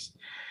bars.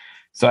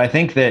 So I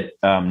think that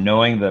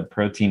knowing the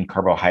protein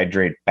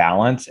carbohydrate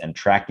balance and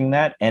tracking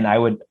that, and I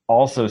would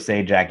also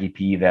say, Jackie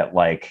P, that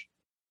like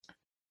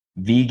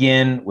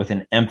vegan with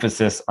an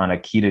emphasis on a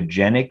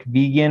ketogenic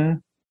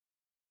vegan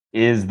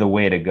is the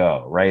way to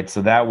go, right?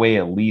 So that way,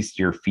 at least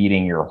you're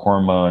feeding your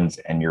hormones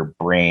and your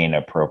brain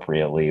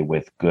appropriately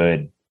with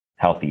good,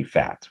 healthy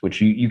fats, which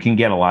you can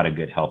get a lot of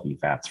good, healthy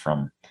fats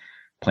from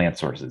plant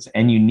sources.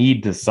 And you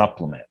need to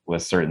supplement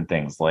with certain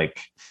things like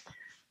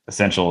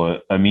essential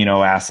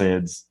amino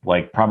acids,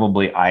 like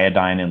probably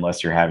iodine,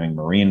 unless you're having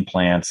marine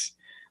plants,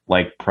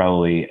 like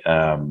probably,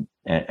 and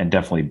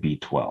definitely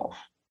B12.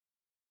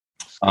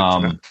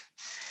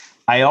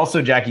 I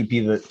also, Jackie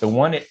P,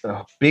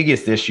 the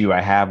biggest issue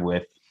I have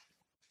with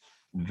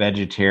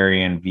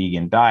vegetarian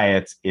vegan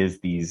diets is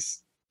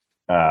these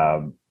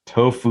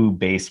tofu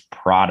based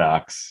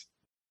products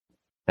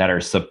that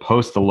are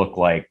supposed to look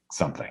like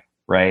something,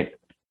 right?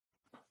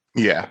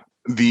 Yeah.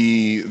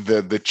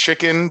 The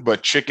chicken,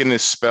 but chicken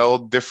is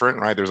spelled different,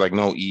 right? There's like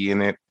no E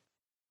in it.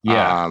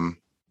 Yeah.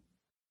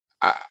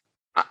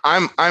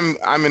 I,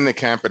 I'm in the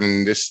camp,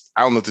 and this,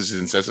 I don't know if this is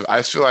insensitive. I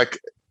just feel like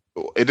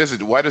it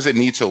doesn't. Why does it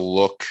need to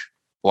look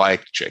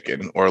like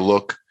chicken or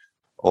look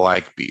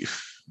like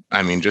beef?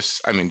 I mean,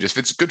 just if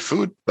it's good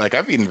food. Like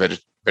I've eaten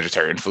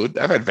vegetarian food.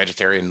 I've had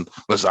vegetarian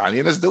lasagna,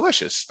 and it's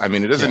delicious. I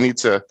mean, it doesn't need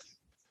to.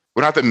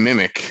 We don't have to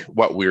mimic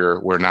what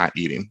we're not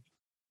eating.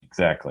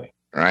 Exactly.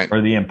 Right.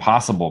 Or the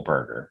Impossible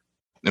Burger.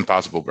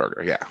 Impossible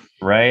Burger. Yeah.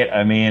 Right.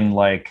 I mean,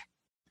 like,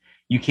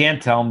 you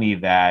can't tell me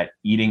that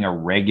eating a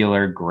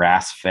regular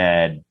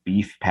grass-fed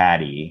beef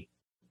patty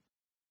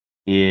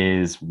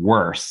is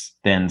worse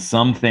than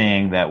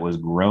something that was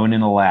grown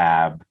in a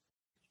lab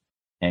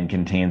and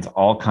contains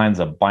all kinds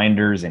of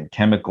binders and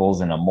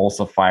chemicals and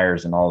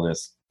emulsifiers and all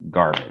this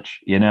garbage.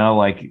 You know,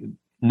 like,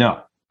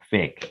 no,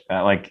 fake.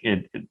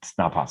 It's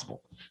not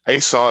possible. I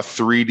saw a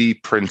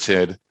 3D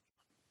printed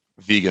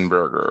vegan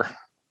burger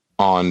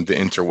on the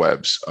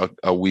interwebs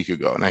a week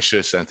ago, and I should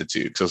have sent it to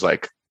you because I was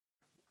like,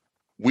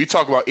 we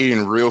talk about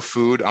eating real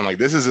food. I'm like,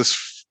 this is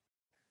this.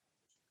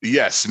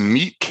 Yes,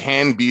 meat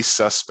can be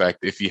suspect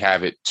if you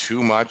have it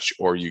too much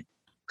or you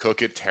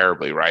cook it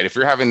terribly, right? If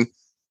you're having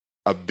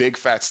a big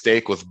fat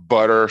steak with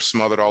butter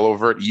smothered all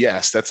over it,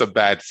 yes, that's a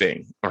bad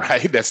thing,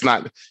 right? That's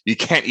not, you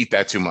can't eat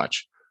that too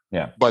much.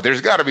 Yeah. But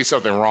there's got to be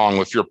something wrong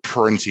with your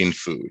printing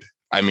food.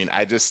 I mean,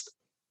 I just,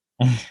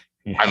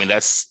 yeah. I mean,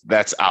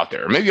 that's out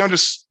there. Maybe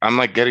I'm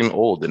like getting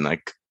old and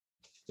like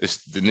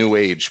it's the new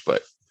age,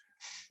 but.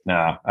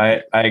 No,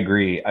 I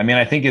agree. I mean,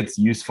 I think it's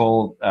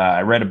useful.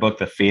 I read a book,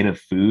 The Fate of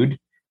Food,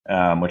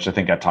 which I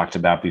think I talked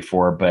about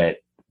before, but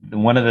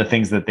one of the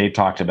things that they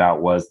talked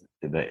about was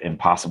the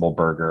Impossible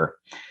Burger.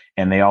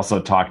 And they also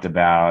talked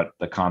about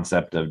the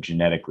concept of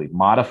genetically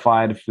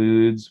modified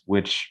foods,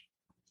 which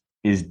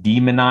is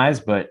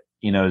demonized, but,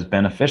 is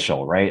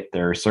beneficial, right?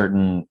 There are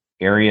certain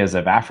areas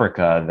of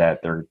Africa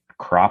that their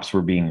crops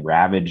were being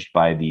ravaged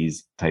by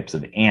these types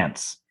of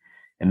ants.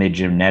 And they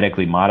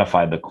genetically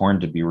modified the corn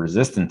to be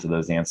resistant to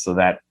those ants so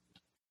that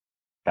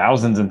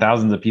thousands and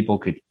thousands of people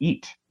could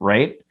eat,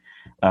 right?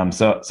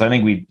 So I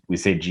think we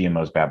say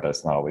GMO is bad, but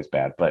it's not always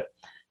bad. But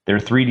they're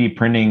 3D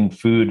printing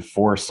food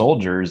for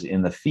soldiers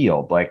in the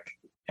field,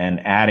 and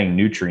adding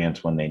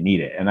nutrients when they need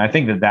it. And I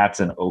think that that's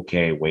an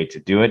okay way to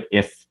do it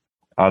if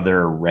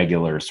other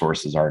regular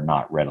sources are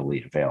not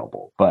readily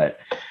available. But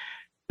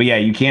yeah,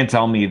 you can't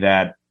tell me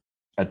that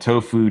a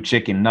tofu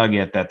chicken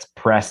nugget that's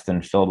pressed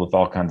and filled with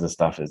all kinds of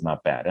stuff is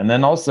not bad. And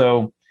then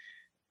also,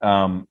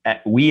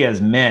 we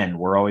as men,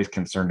 we're always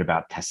concerned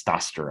about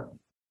testosterone,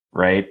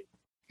 right?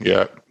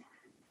 Yeah.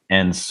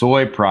 And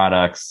soy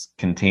products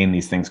contain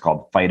these things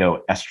called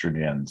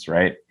phytoestrogens,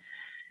 right?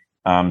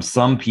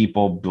 Some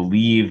people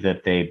believe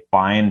that they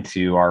bind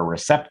to our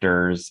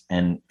receptors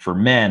and for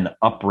men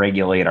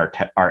upregulate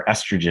our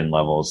estrogen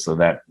levels so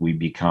that we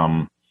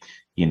become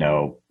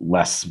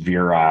less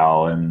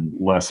virile and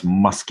less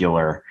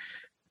muscular.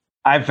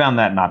 I've found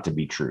that not to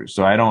be true.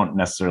 So I don't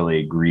necessarily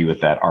agree with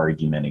that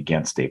argument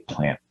against a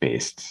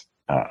plant-based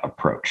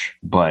approach.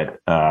 But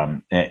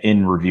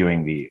in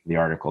reviewing the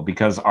article,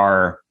 because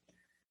our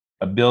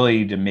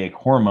ability to make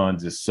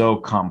hormones is so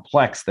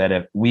complex that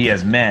if we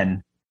as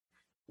men,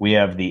 we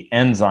have the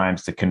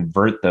enzymes to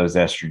convert those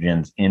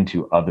estrogens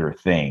into other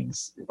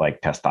things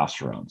like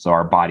testosterone. So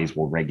our bodies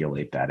will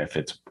regulate that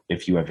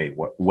if you have a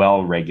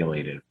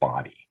well-regulated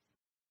body.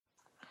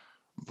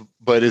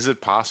 But is it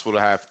possible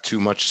to have too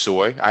much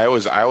soy? I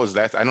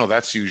know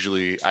that's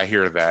usually, I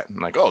hear that. I'm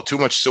like, oh, too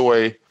much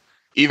soy,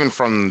 even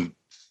from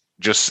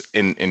just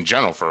in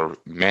general for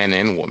men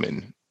and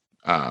women.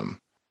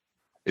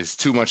 Is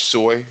too much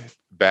soy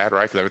bad,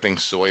 right? Because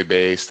everything's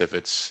soy-based if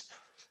it's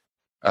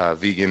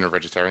vegan or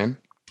vegetarian.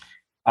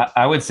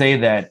 I would say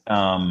that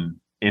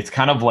it's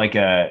kind of like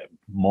a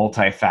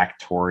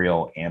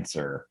multifactorial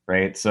answer,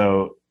 right?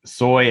 So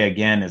soy,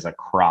 again, is a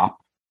crop.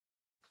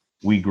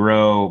 We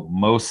grow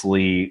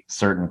mostly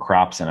certain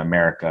crops in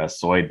America,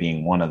 soy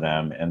being one of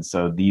them. And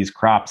so these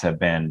crops have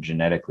been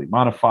genetically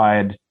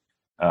modified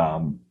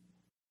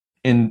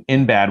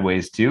in bad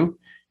ways too.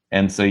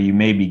 And so you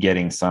may be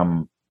getting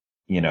some,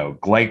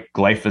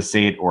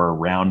 glyphosate or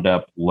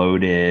Roundup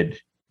loaded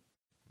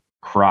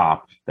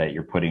crop that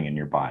you're putting in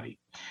your body.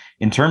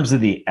 In terms of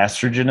the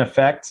estrogen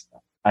effect,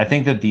 I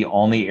think that the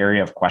only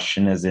area of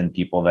question is in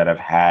people that have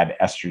had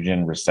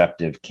estrogen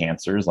receptive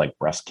cancers, like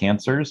breast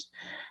cancers.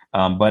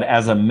 But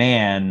as a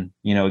man,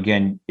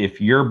 again, if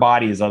your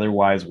body is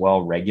otherwise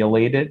well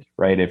regulated,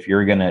 right? If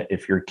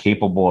you're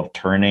capable of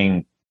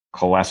turning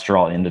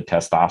cholesterol into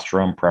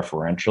testosterone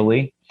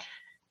preferentially,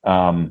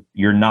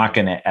 you're not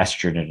going to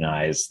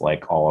estrogenize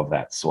like all of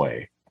that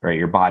soy, right?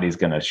 Your body's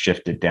going to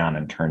shift it down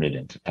and turn it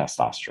into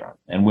testosterone,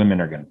 and women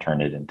are going to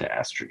turn it into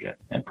estrogen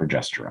and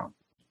progesterone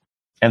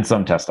and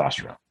some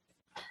testosterone.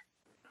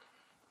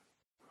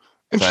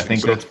 So I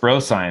think that's bro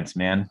science,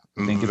 man.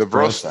 I think the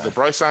bro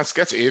science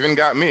sketch even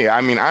got me.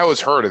 I mean, I always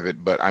heard of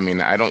it, but I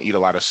mean, I don't eat a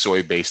lot of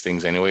soy based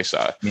things anyway.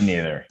 So me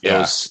neither. It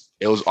was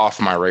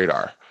off my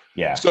radar.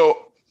 Yeah.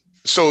 So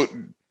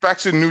back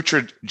to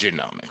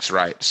nutrigenomics,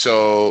 right?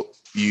 So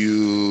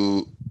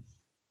you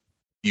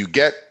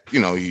get,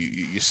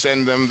 you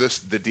send them the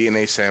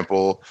DNA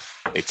sample,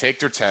 they take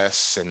their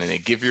tests, and then they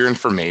give your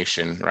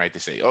information, right? They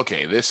say,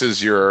 okay, this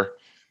is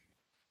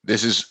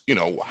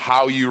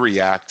how you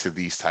react to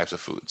these types of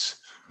foods.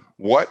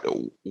 What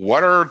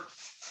are,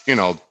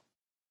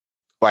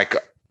 like,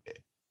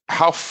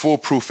 how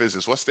foolproof is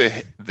this? What's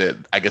the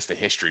I guess the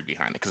history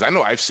behind it? Because I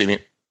know I've seen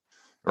it,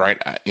 right?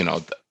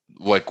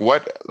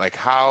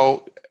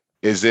 How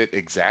is it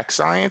exact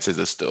science? Is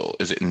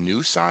it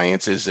new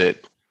science? Is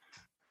it,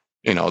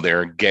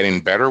 they're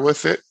getting better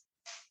with it?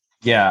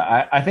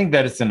 Yeah, I think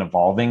that it's an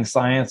evolving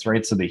science,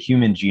 right? So the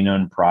Human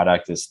Genome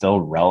Project is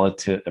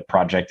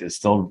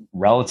still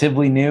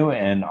relatively new,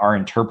 and our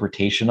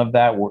interpretation of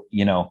that,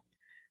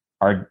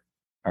 our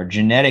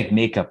genetic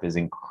makeup is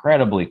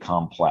incredibly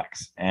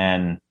complex.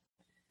 And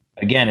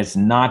again, it's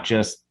not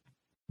just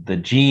the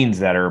genes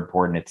that are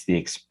important, it's the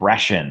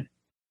expression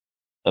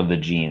of the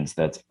genes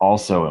that's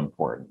also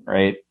important,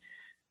 right?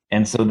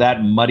 And so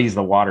that muddies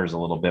the waters a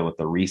little bit with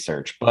the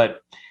research. But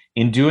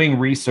in doing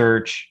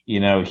research,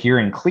 here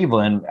in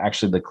Cleveland,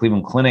 actually the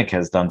Cleveland Clinic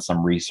has done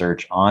some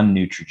research on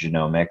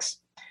nutrigenomics,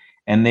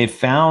 and they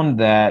found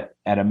that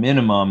at a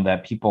minimum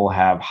that people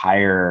have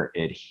higher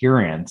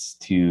adherence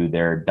to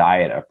their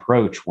diet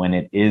approach when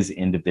it is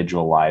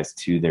individualized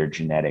to their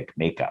genetic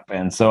makeup.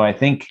 And so I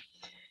think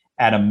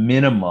at a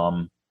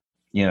minimum,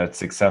 it's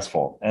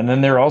successful. And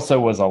then there also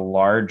was a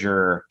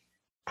larger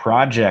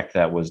project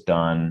that was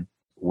done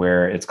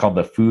where it's called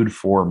the Food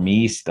for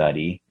Me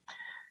study,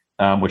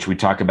 which we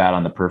talk about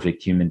on the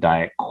Perfect Human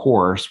Diet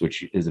course,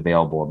 which is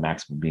available at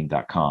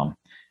maximumbeing.com.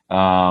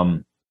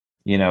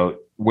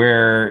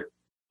 Where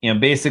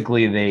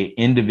basically they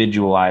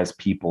individualize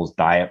people's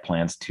diet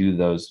plans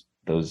to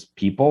those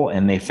people,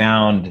 and they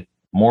found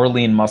more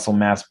lean muscle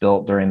mass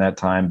built during that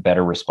time,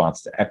 better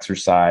response to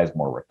exercise,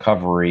 more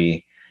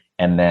recovery,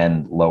 and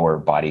then lower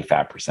body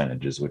fat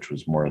percentages, which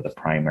was more of the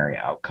primary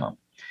outcome.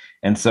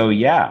 And so,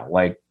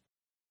 like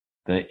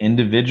the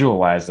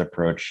individualized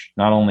approach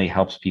not only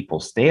helps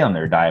people stay on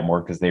their diet more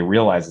because they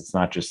realize it's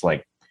not just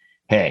like,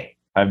 hey,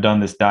 I've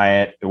done this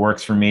diet, it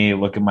works for me,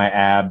 look at my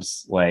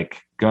abs,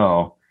 like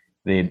go.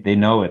 They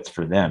know it's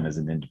for them as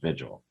an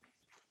individual.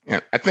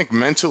 Yeah, I think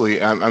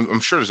mentally, I'm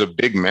sure there's a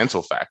big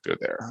mental factor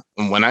there.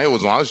 And when I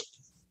was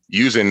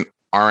using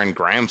RN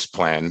Graham's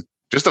plan,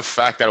 just the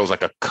fact that it was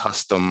like a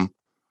custom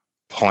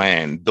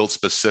plan built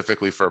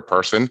specifically for a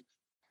person.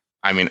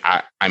 I don't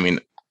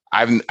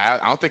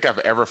think I've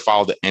ever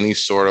followed any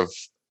sort of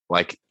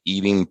like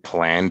eating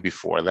plan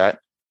before that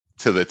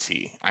to the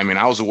T. I mean,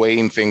 I was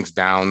weighing things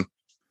down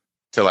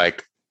to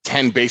like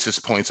 10 basis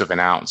points of an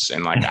ounce,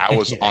 and like I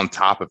was on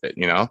top of it,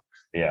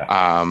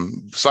 Yeah.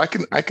 So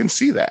I can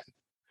see that.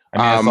 I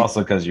mean, it's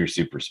also because you're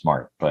super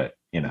smart, but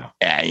Yeah.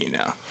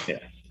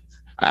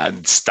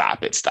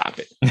 Stop it.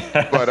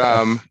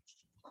 But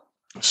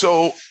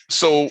so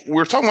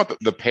we're talking about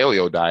the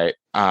paleo diet.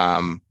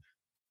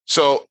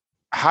 So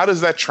how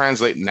does that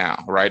translate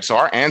now, right? So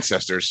our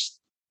ancestors,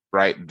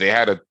 right, they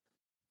had to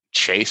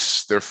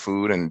chase their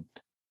food and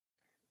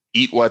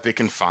eat what they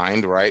can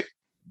find, right?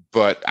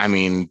 But I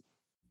mean,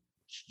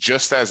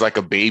 just as like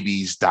a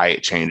baby's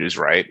diet changes,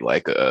 right?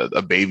 Like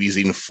a baby's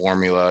eating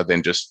formula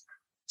than just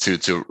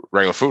to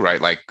regular food,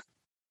 right? Like,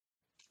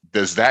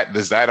 does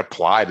that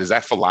apply? Does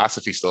that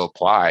philosophy still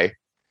apply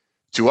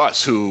to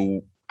us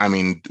who, I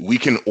mean, we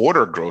can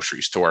order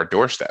groceries to our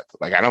doorstep.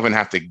 Like, I don't even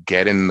have to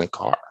get in the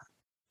car.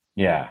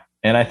 Yeah.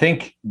 And I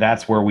think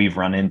that's where we've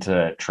run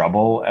into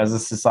trouble as a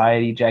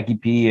society, Jacky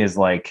P, is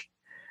like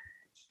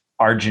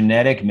our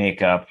genetic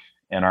makeup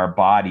and our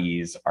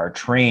bodies are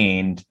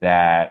trained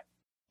that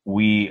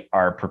we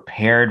are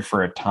prepared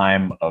for a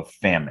time of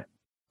famine,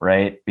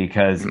 right?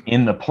 Because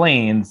in the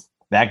plains,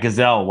 that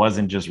gazelle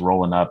wasn't just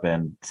rolling up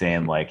and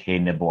saying like, hey,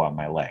 nibble on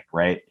my leg,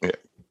 right? Yeah.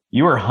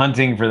 You were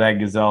hunting for that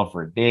gazelle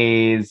for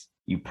days.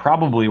 You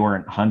probably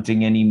weren't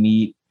hunting any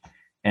meat.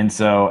 And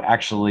so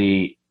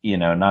actually,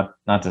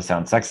 not to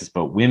sound sexist,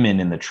 but women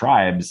in the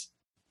tribes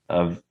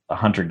of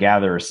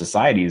hunter-gatherer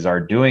societies are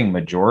doing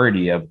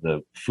majority of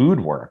the food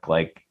work,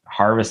 like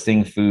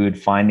harvesting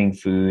food, finding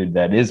food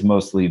that is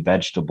mostly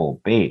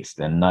vegetable based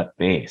and nut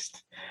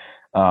based.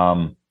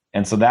 And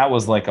so that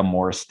was like a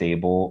more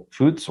stable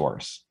food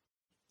source.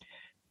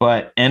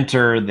 But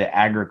enter the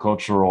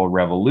agricultural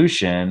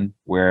revolution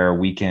where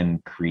we can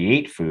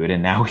create food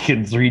and now we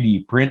can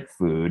 3D print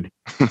food.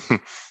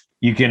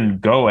 You can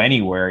go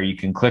anywhere. You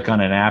can click on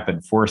an app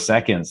in 4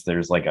 seconds.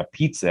 There's like a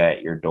pizza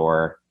at your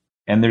door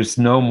and there's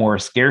no more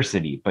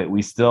scarcity, but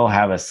we still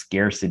have a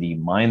scarcity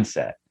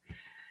mindset.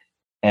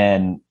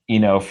 And,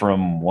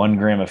 from 1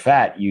 gram of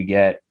fat, you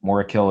get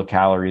more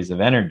kilocalories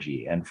of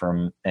energy.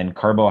 And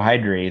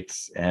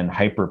carbohydrates and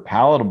hyper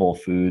palatable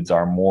foods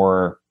are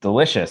more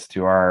delicious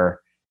to our,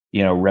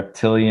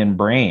 reptilian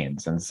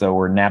brains. And so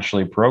we're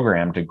naturally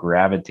programmed to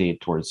gravitate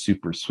towards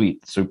super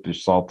sweet, super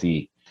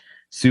salty,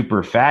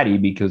 super fatty,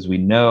 because we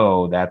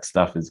know that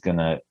stuff is going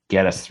to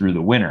get us through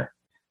the winter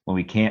when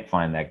we can't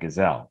find that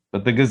gazelle.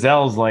 But the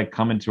gazelle's like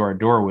coming to our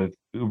door with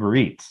Uber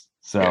Eats.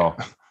 So.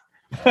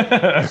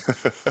 Yeah.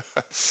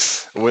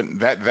 Wouldn't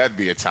that'd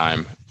be a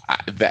time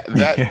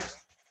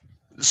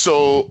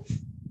so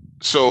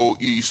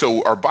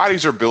our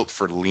bodies are built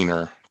for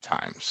leaner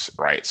times,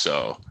 right?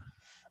 So,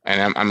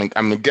 and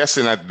I'm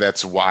guessing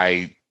that's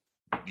why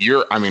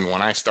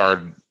when I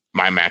started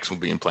my maximum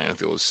being planted,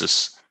 it was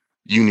just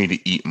you need to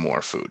eat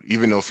more food,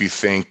 even though if you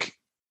think,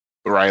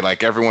 right,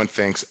 like everyone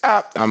thinks,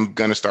 I'm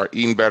gonna start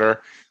eating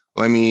better,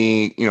 let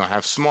me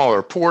have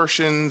smaller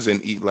portions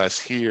and eat less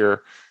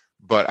here.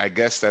 But I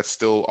guess that's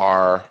still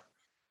our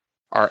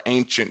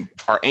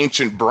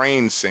ancient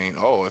brain saying,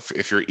 oh,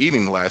 if you're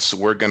eating less,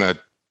 we're gonna,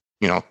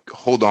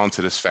 hold on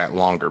to this fat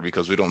longer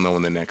because we don't know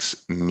when the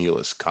next meal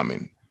is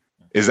coming.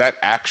 Is that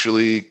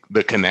actually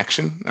the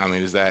connection? I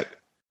mean, is that?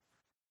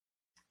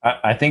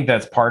 I think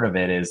that's part of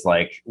it, is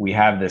like we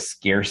have this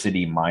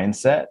scarcity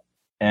mindset.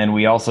 And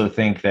we also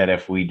think that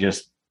if we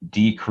just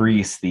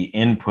decrease the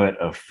input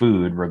of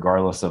food,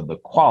 regardless of the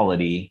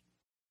quality,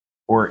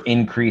 or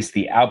increase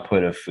the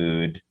output of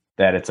food,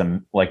 that it's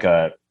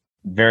a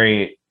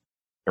very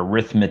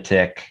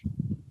arithmetic,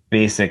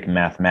 basic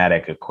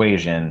mathematic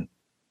equation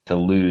to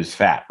lose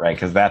fat, right?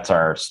 Because that's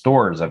our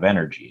stores of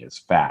energy is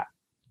fat,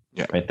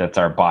 right? That's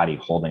our body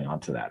holding on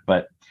to that.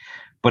 But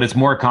it's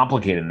more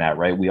complicated than that,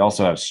 right? We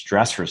also have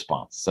stress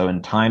response. So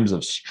in times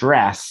of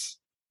stress,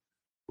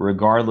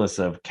 regardless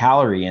of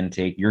calorie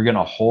intake, you're going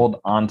to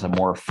hold on to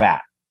more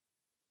fat.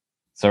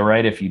 So,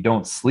 right, if you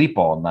don't sleep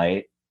all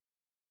night,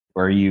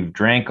 or you've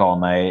drank all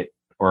night,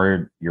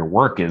 or your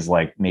work is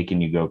like making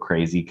you go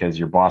crazy because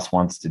your boss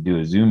wants to do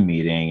a Zoom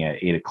meeting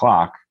at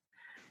 8:00,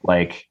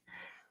 like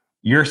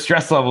your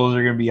stress levels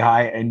are going to be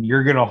high and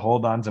you're going to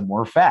hold on to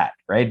more fat,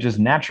 right? Just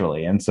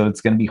naturally. And so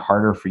it's going to be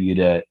harder for you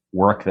to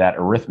work that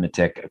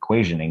arithmetic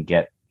equation and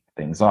get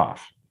things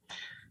off.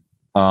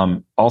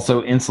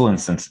 Also insulin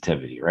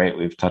sensitivity, right?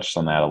 We've touched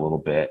on that a little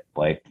bit,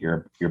 like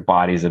your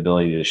body's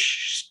ability to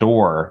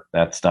store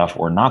that stuff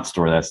or not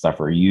store that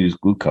stuff or use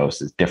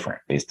glucose is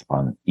different based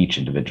upon each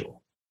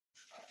individual.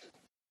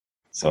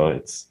 So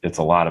it's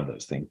a lot of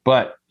those things.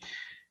 But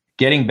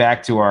getting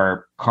back to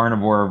our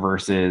carnivore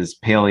versus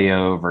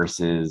paleo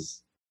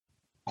versus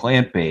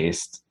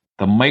plant-based,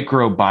 the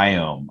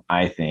microbiome,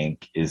 I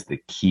think, is the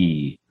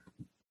key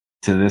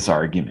to this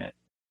argument,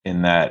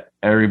 in that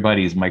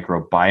everybody's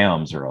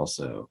microbiomes are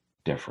also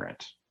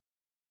different.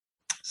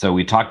 So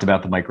we talked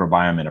about the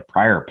microbiome in a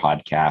prior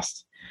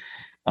podcast.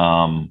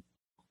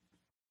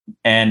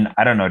 And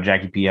I don't know,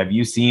 Jacky P, have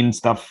you seen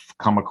stuff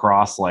come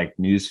across like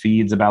news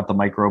feeds about the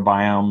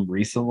microbiome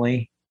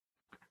recently?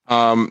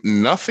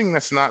 Nothing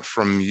that's not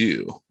from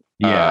you.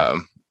 Yeah.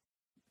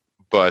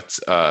 But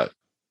I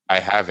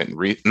haven't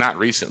not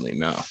recently,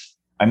 no.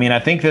 I mean, I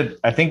think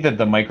that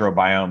the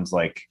microbiome's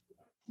like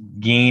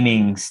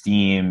gaining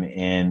steam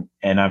and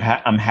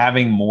I'm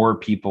having more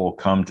people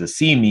come to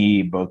see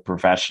me, both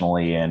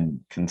professionally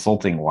and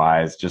consulting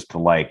wise, just to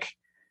like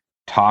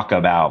talk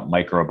about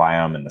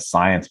microbiome and the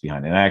science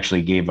behind it. I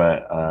actually gave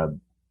a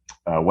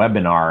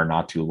webinar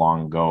not too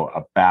long ago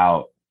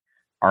about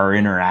our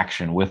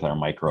interaction with our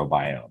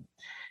microbiome.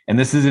 And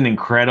this is an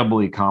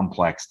incredibly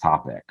complex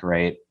topic,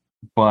 right?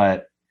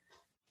 But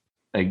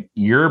like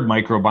your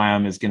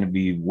microbiome is going to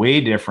be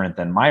way different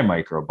than my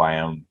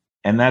microbiome.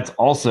 And that's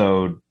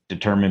also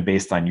determined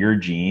based on your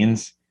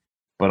genes,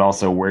 but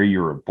also where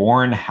you were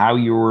born, how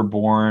you were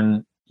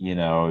born,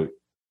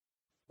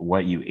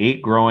 what you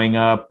ate growing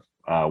up,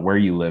 where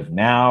you live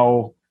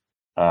now,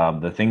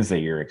 the things that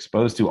you're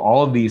exposed to.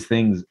 All of these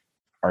things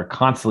are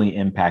constantly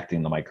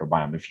impacting the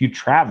microbiome. If you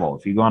travel,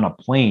 if you go on a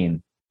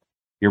plane,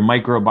 your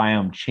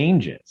microbiome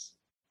changes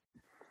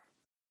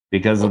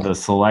because of the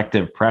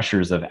selective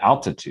pressures of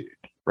altitude,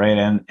 right?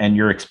 And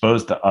you're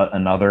exposed to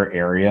another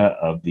area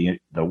of the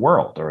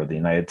world or the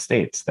United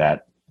States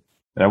that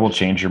will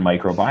change your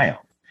microbiome.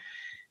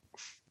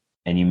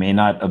 And you may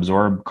not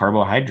absorb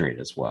carbohydrate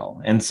as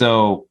well. And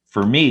so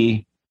for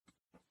me,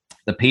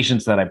 the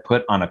patients that I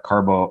put on a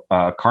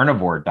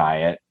carnivore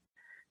diet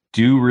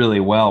do really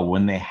well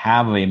when they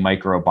have a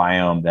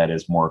microbiome that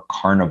is more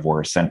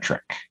carnivore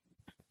centric.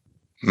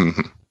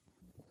 Mm-hmm.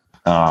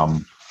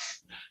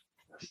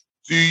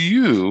 Do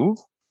you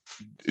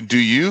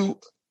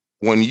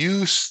when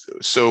you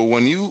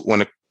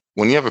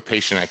have a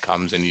patient that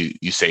comes and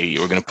you say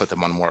you're going to put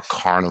them on more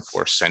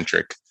carnivore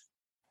centric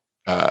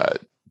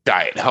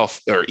diet,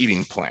 health, or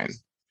eating plan.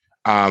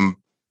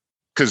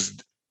 Because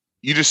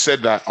you just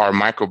said that our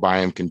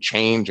microbiome can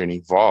change and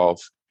evolve.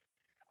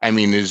 I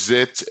mean,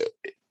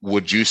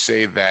 would you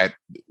say that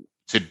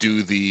to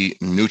do the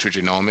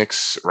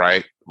nutrigenomics,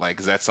 right? Like,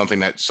 is that something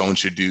that someone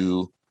should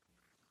do,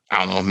 I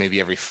don't know, maybe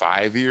every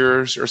 5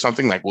 years or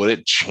something? Like, would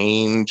it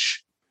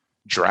change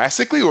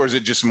drastically, or is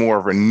it just more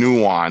of a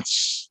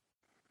nuance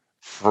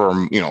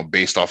from,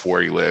 based off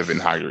where you live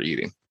and how you're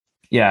eating?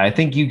 Yeah, I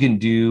think you can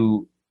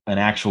do an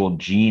actual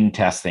gene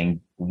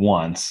testing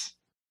once,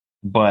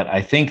 but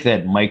I think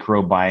that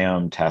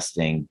microbiome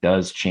testing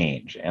does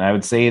change. And I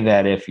would say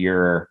that if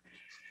you're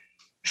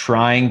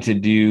trying to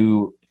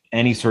do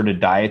any sort of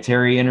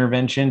dietary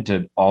intervention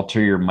to alter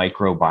your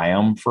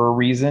microbiome for a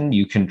reason,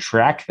 you can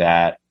track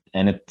that.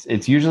 And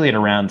it's usually at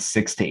around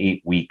 6 to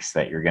 8 weeks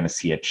that you're going to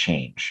see a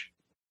change.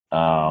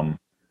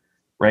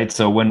 Right.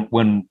 So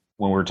when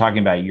we're talking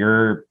about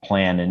your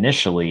plan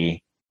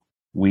initially,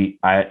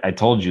 I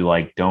told you,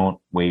 like, don't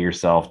weigh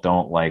yourself,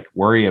 don't like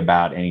worry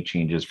about any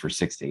changes for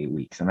 6 to 8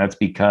 weeks. And that's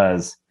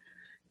because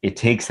it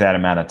takes that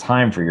amount of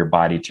time for your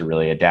body to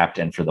really adapt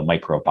and for the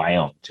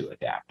microbiome to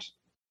adapt.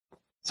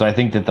 So I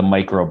think that the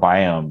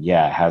microbiome,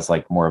 has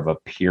like more of a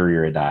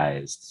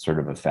periodized sort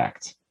of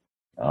effect.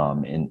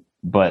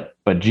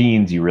 But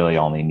genes, you really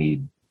only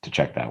need to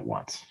check that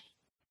once.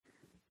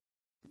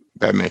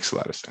 That makes a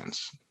lot of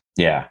sense.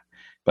 Yeah.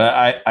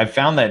 But I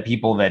found that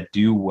people that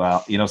do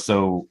well,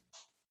 so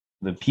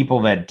the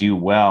people that do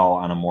well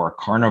on a more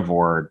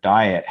carnivore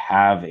diet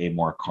have a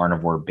more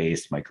carnivore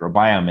based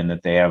microbiome, in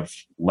that they have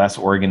less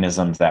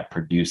organisms that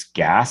produce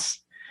gas.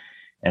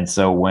 And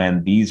so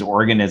when these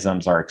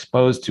organisms are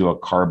exposed to a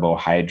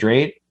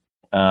carbohydrate,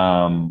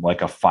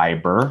 like a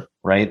fiber,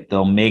 right,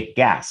 they'll make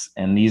gas.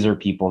 And these are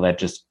people that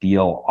just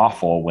feel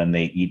awful when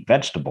they eat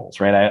vegetables,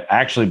 right? I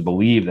actually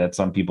believe that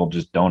some people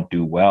just don't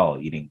do well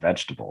eating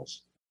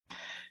vegetables.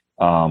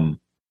 And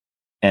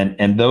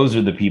those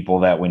are the people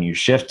that when you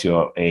shift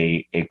to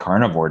a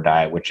carnivore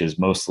diet, which is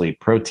mostly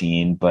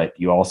protein, but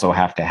you also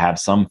have to have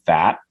some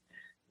fat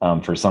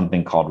for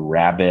something called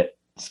rabbit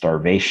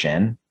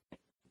starvation,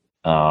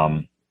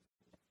 they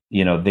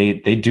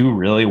do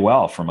really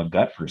well from a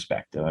gut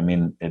perspective. I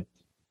mean,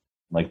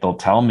 they'll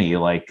tell me,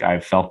 like,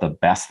 I've felt the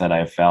best that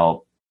I've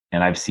felt,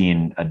 and I've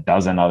seen a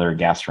dozen other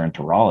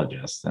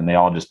gastroenterologists, and they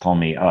all just told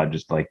me, oh,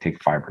 just like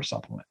take fiber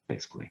supplement,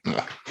 basically.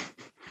 Yeah.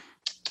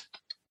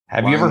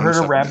 Have you ever heard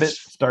of rabbit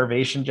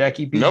starvation,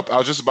 Jacky B? Nope. I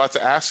was just about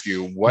to ask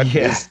you what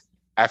is.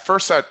 At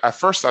first, I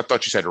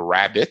thought you said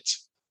rabbit.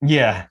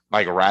 Yeah.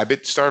 Like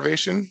rabbit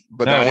starvation,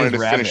 but then I wanted to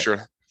finish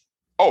your.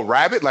 Oh,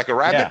 rabbit, like a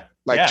rabbit. Yeah.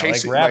 Like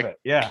chasing, like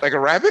rabbit. Like a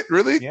rabbit,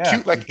 really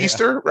cute, like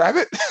Easter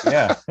rabbit.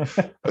 Yeah.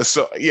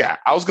 So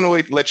I was gonna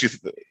let you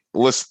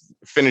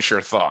finish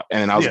your thought,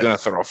 and then I was gonna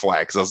throw a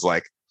flag because I was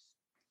like,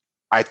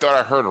 I thought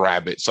I heard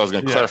rabbit, so I was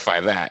gonna clarify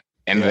that,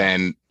 and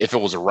then if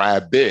it was a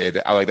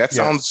rabid, I like that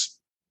sounds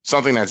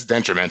something that's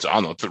detrimental.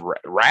 I don't know.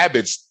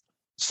 Rabbits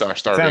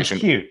starvation. Sounds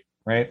cute,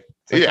 right?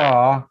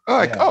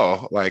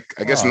 Like,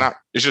 I guess not.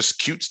 It's just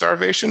cute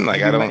starvation.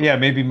 Like, maybe I don't.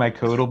 Maybe my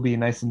coat will be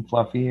nice and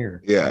fluffy,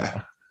 or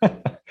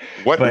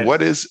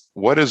What is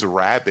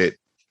rabbit?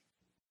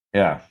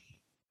 Yeah.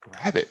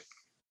 Rabbit.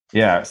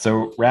 Yeah.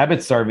 So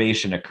rabbit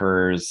starvation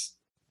occurs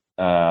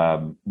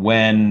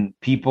when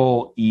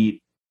people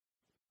eat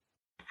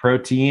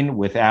protein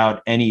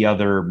without any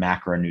other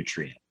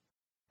macronutrient.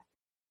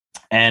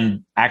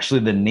 And actually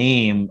the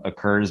name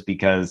occurs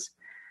because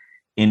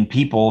in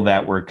people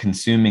that were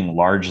consuming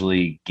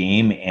largely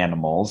game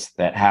animals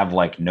that have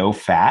like no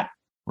fat,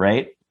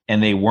 right?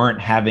 And they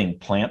weren't having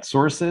plant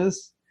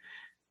sources,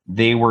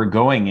 they were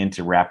going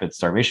into rapid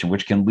starvation,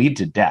 which can lead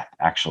to death,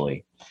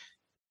 actually.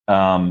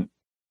 The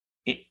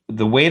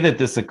way that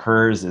this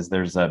occurs is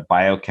there's a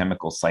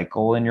biochemical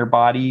cycle in your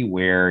body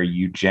where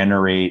you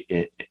generate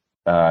it.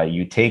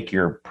 You take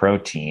your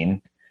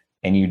protein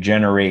and you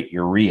generate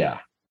urea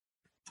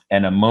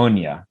and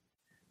ammonia.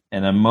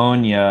 And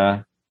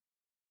ammonia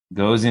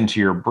goes into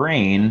your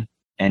brain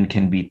and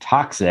can be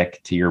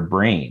toxic to your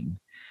brain.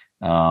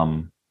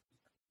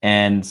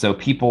 And so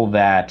people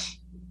that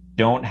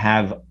don't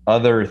have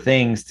other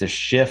things to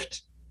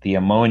shift the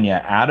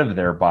ammonia out of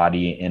their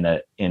body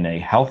in a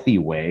healthy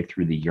way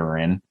through the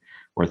urine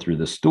or through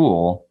the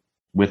stool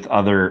with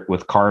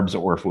carbs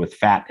or with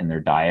fat in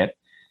their diet,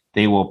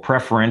 they will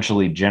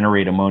preferentially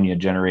generate ammonia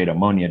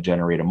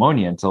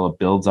until it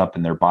builds up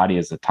in their body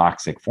as a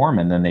toxic form,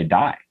 and then they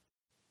die.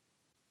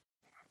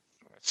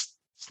 It's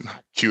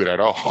not cute at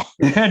all.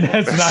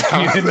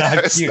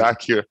 That's not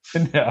cute.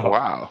 No.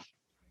 Wow.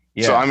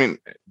 Yeah. So I mean,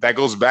 that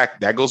goes back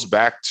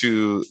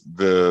to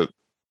the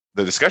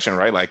discussion,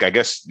 right? Like, I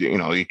guess,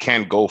 you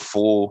can't go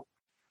full,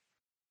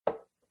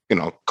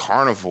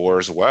 carnivore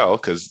as well,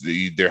 because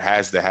there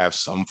has to have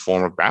some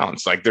form of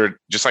balance. Like, there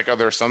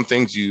are some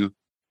things you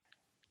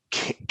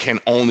can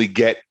only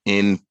get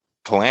in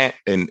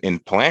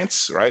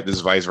plants, right? This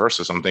is vice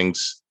versa. Some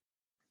things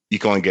you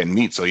can only get in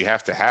meat, so you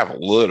have to have a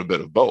little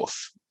bit of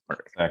both.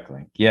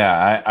 Exactly.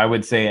 Yeah, I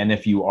would say, and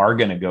if you are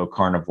going to go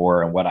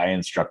carnivore, and what I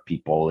instruct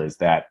people is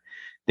that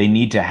they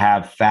need to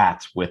have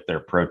fats with their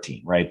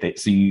protein, right?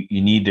 So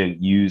you need to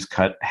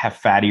have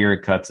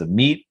fattier cuts of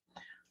meat,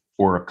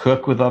 or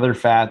cook with other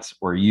fats,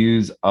 or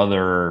use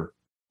other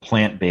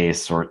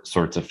plant-based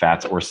sorts of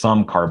fats, or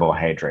some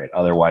carbohydrate.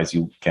 Otherwise,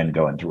 you can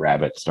go into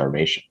rabbit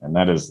starvation, and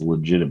that is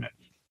legitimate.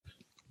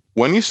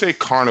 When you say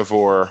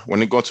carnivore, when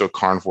you go into a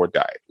carnivore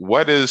diet,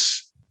 what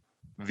is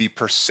the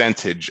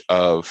percentage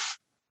of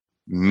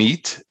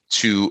meat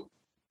to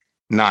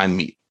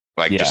non-meat?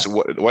 Like, just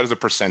what is the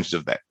percentage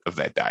of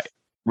that diet?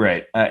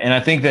 Right. And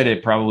I think that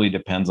it probably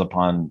depends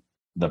upon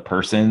the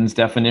person's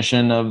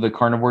definition of the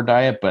carnivore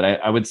diet, but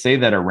I would say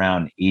that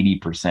around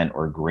 80%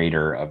 or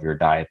greater of your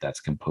diet that's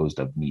composed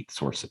of meat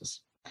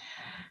sources.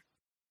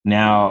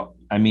 Now,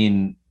 I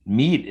mean,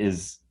 meat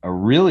is a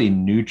really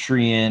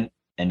nutrient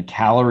and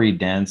calorie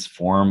dense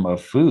form of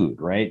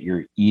food, right?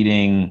 You're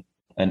eating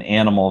an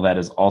animal that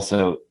is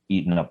also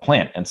eating a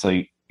plant. And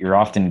so you're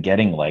often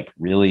getting like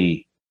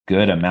really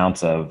good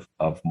amounts of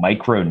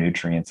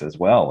micronutrients as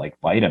well, like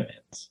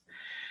vitamins.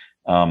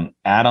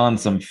 Add on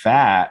some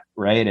fat,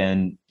 right?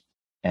 And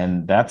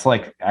that's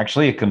like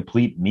actually a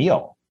complete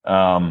meal.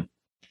 But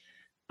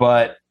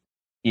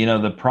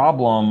the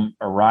problem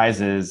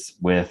arises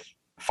with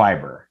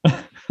fiber.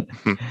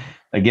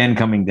 Again,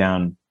 coming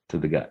down to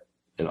the gut.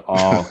 It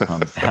all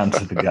comes down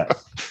to the gut.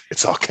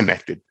 It's all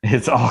connected.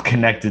 It's all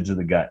connected to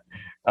the gut.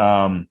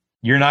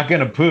 You're not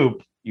going to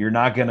poop. You're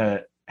not going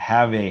to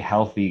have a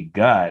healthy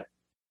gut.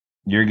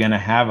 You're going to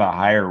have a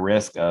higher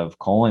risk of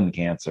colon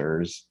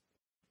cancers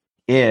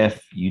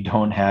if you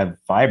don't have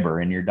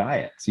fiber in your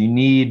diet. So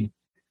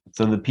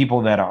the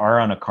people that are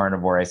on a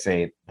carnivore, I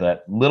say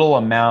that little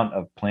amount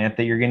of plant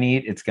that you're going to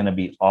eat, it's going to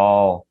be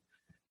all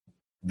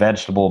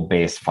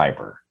vegetable-based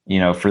fiber,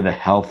 for the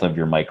health of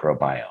your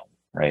microbiome,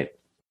 right?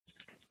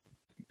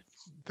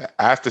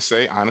 I have to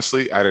say,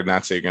 honestly, I did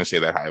not say you're going to say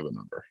that high of a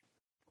number.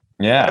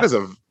 Yeah. That is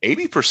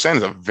 80%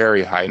 is a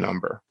very high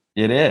number.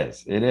 It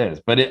is.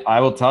 But I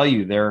will tell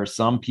you, there are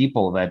some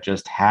people that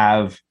just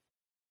have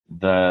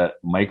the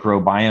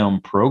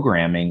microbiome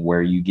programming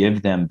where you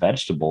give them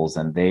vegetables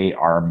and they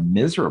are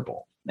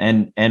miserable.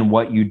 And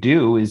what you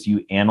do is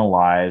you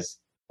analyze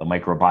the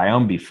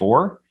microbiome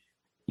before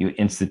you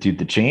institute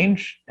the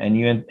change, and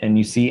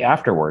you see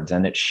afterwards,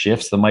 and it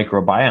shifts the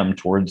microbiome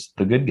towards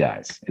the good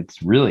guys.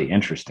 It's really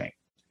interesting.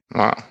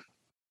 Wow.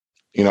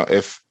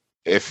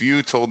 If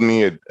you told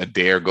me a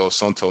day ago,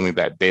 someone told me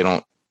that they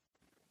don't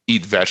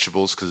eat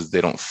vegetables because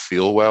they don't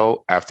feel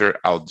well after,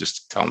 I'll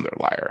just tell them they're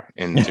a liar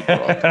and to grow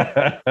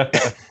up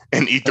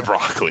and eat the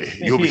broccoli.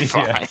 You'll be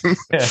fine. Do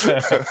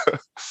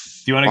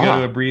you want to go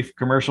to a brief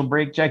commercial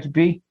break, Jacky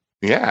P?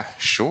 Yeah,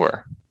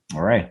 sure.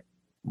 All right.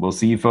 We'll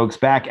see you folks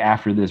back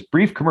after this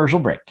brief commercial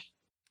break.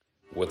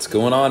 What's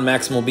going on,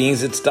 Maximal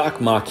Beings? It's Doc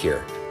Mock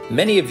here.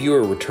 Many of you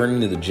are returning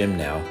to the gym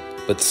now,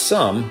 but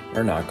some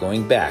are not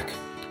going back.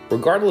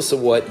 Regardless of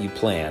what you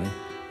plan,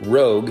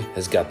 Rogue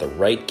has got the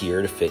right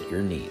gear to fit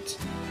your needs.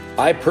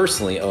 I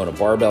personally own a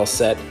barbell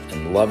set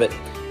and love it.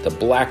 The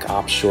Black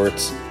Ops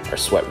shorts are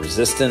sweat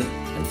resistant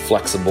and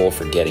flexible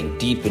for getting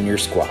deep in your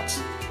squats.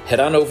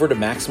 Head on over to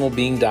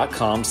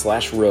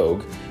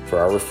maximalbeing.com/rogue for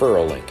our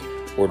referral link.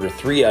 Order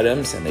 3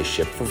 items and they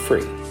ship for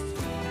free.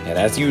 And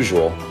as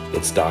usual,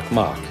 it's Doc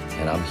Mock,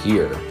 and I'm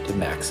here to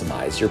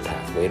maximize your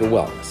pathway to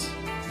wellness.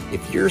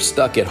 If you're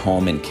stuck at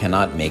home and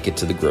cannot make it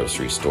to the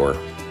grocery store,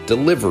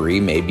 delivery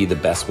may be the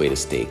best way to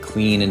stay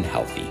clean and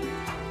healthy.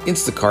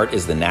 Instacart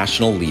is the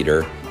national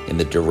leader in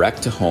the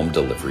direct-to-home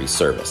delivery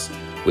service.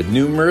 With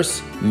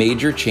numerous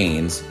major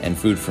chains and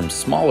food from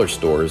smaller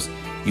stores,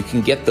 you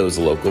can get those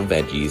local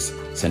veggies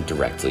sent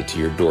directly to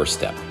your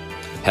doorstep.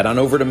 Head on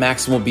over to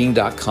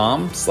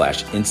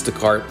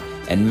maximalbeing.com/Instacart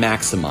and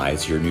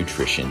maximize your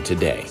nutrition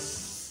today.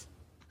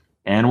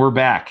 And we're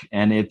back.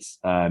 And it's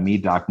me,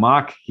 Doc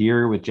Mock,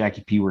 here with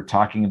Jacky P. We're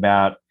talking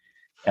about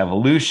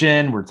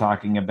evolution. We're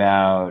talking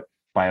about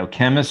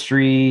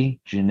biochemistry,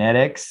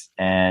 genetics,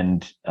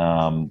 and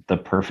the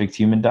perfect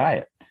human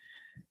diet.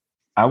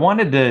 I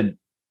wanted to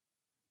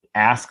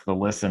ask the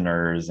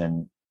listeners,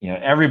 and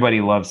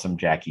everybody loves some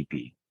Jacky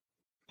P.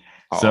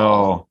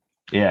 So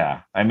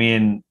yeah, I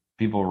mean,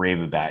 people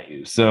rave about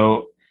you.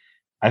 So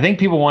I think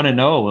people want to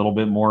know a little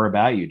bit more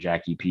about you,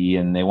 Jacky P,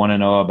 and they want to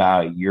know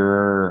about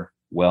your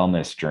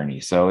wellness journey.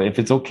 So if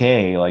it's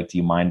okay, do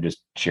you mind just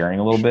sharing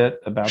a little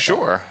bit about that?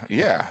 Sure.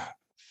 Yeah.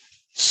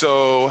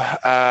 So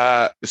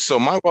my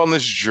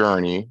wellness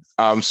journey,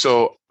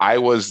 so I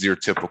was your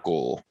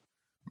typical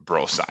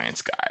bro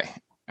science guy.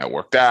 I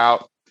worked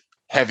out,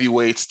 heavy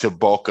weights to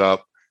bulk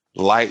up,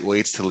 light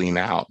weights to lean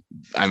out.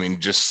 I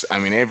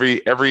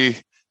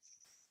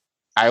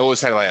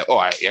always had I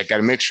got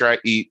to make sure I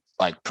eat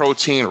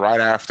protein right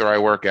after I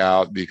work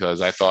out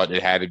because I thought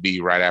it had to be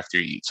right after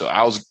you eat. So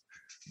I was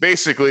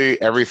basically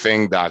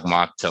everything Doc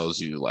Mock tells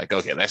you,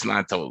 okay, that's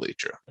not totally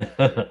true.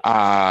 But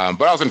I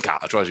was in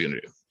college. What was you going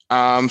to do?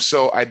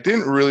 So I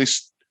didn't really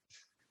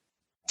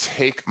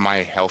take my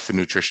health and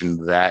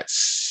nutrition that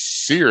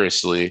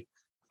seriously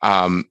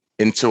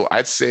until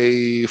I'd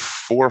say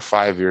 4 or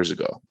 5 years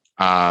ago.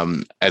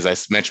 As I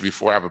mentioned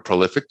before, I have a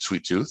prolific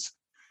sweet tooth.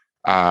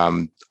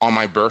 On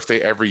my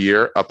birthday every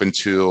year up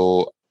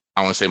until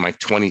I want to say my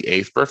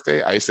 28th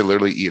birthday, I used to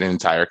literally eat an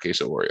entire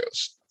case of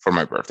Oreos for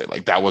my birthday.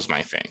 Like that was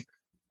my thing.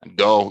 I'd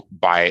go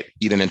buy it,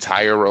 eat an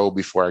entire row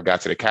before I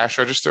got to the cash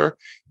register,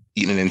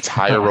 eat an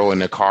entire row in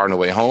the car on the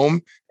way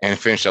home, and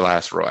finish the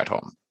last row at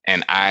home.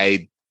 And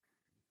I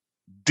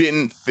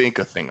didn't think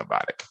a thing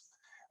about it.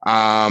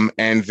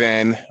 And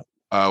then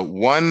I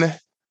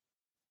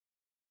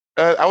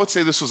would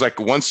say this was like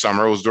one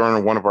summer. It was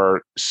during one of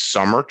our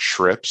summer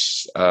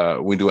trips.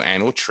 We do an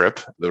annual trip,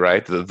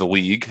 right? The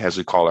league, as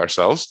we call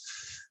ourselves.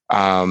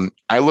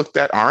 I looked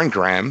at Aaron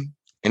Graham,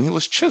 and he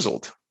was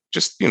chiseled,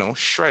 just,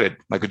 shredded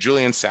like a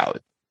julienne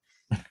salad.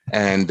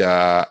 And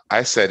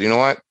I said, you know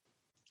what?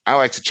 I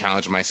like to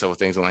challenge myself with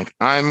things.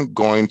 I'm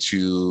going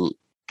to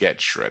get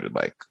shredded.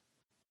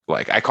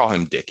 Like I call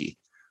him Dicky,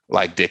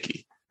 like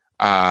Dicky.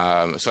 So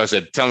I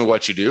said, tell me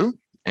what you do.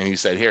 And he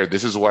said, here,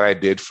 this is what I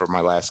did for my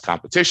last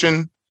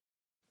competition.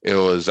 It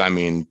was,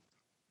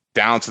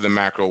 down to the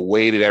macro,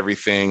 weighted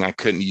everything. I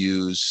couldn't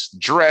use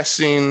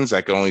dressings. I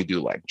could only do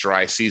like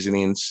dry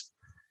seasonings.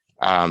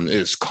 It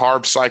was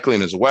carb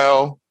cycling as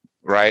well,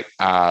 right?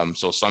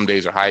 So some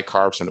days are high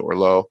carbs and or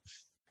low.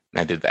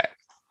 And I did that.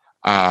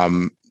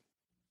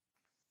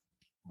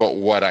 But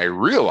what I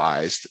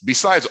realized,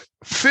 besides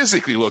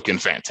physically looking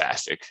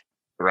fantastic,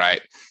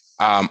 right?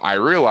 I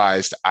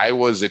realized I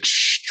was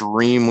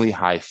extremely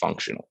high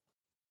functional.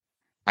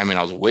 I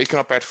was waking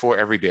up at 4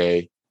 every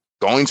day,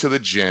 going to the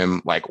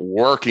gym, like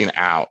working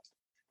out,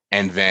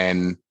 and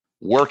then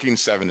working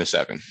 7 to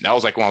 7. That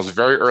was like when I was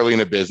very early in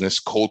the business,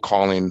 cold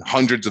calling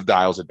hundreds of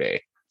dials a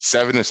day,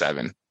 7 to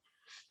 7.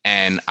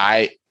 And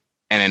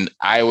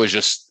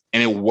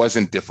it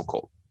wasn't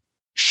difficult.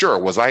 Sure,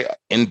 was I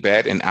in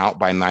bed and out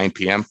by 9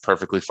 p.m.?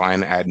 Perfectly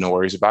fine. I had no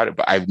worries about it,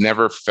 but I've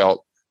never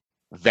felt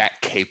that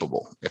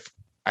capable.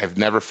 I've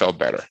never felt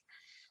better.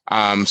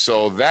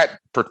 So that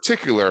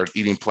particular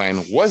eating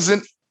plan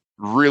wasn't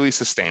really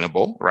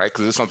sustainable, right?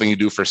 Because it's something you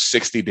do for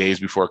 60 days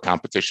before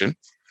competition.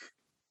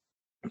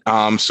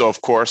 So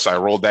of course I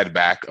rolled that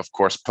back, of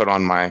course, put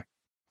on a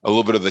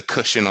little bit of the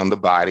cushion on the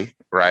body,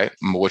 right?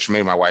 Which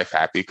made my wife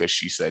happy because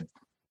she said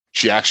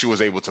she actually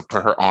was able to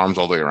put her arms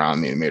all the way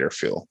around me and made her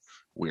feel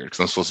weird because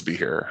I'm supposed to be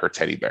her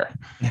teddy bear.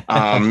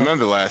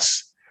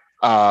 Nonetheless,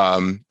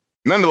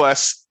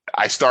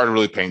 I started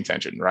really paying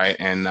attention, right?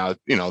 And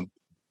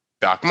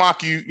Doc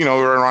Mock, we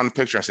were around the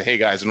picture. I said, hey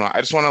guys, I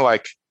just want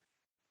to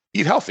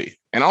eat healthy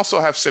and also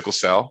have sickle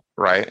cell,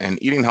 right?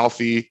 And eating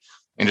healthy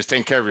and just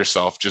taking care of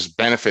yourself just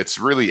benefits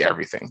really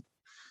everything.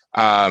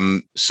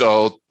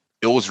 So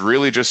it was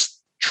really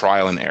just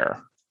trial and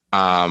error.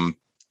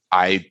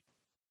 I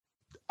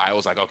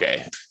was like,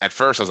 okay. At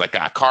first, I was like,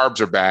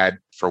 carbs are bad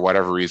for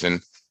whatever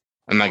reason.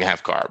 I'm not gonna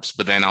have carbs.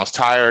 But then I was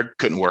tired,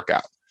 couldn't work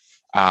out.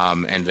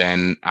 And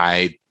then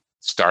I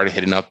started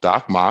hitting up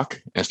Doc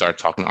Mock and started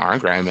talking to Aaron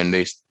Graham, and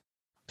they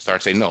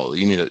started saying, no,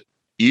 you need to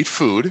eat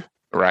food,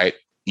 right?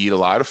 Eat a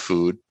lot of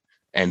food.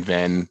 And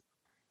then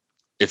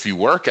if you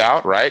work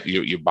out, right,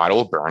 your body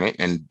will burn it.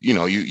 And,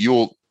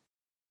 you'll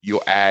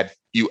add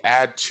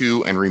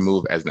to and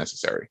remove as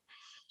necessary.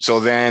 So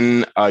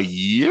then a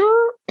year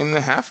and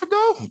a half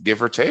ago,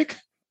 give or take,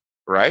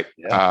 right?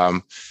 Yeah.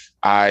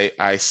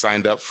 I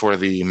signed up for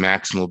the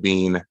Maximal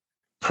Bean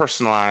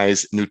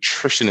Personalized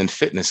Nutrition and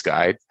Fitness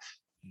Guide,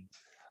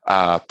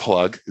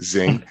 plug,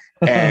 zing.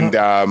 And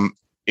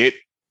it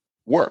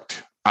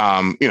worked.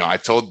 I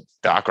told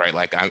Doc, right,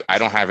 I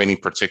don't have any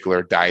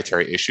particular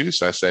dietary issues.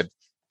 So I said,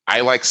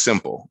 I like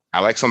simple. I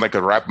like something I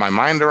could wrap my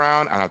mind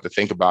around. I don't have to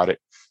think about it.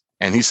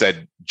 And he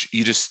said,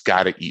 you just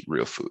got to eat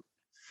real food.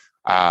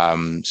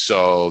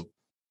 So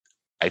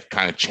I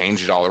kind of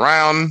changed it all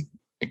around.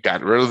 It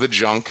got rid of the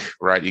junk,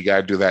 right? You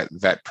got to do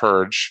that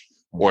purge,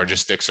 or it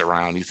just sticks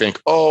around. You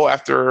think, oh,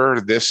 after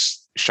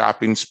this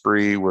shopping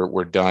spree,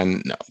 we're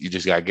done. No, you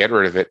just got to get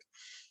rid of it.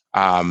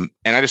 And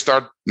I just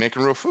started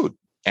making real food.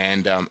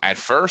 And at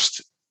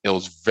first, it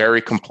was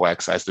very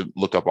complex. I had to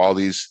look up all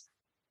these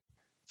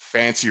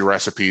fancy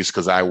recipes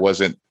because I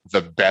wasn't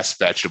the best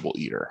vegetable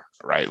eater,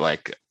 right?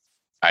 Like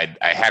I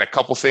had a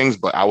couple things,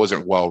 but I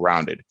wasn't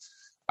well-rounded.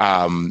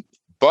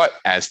 But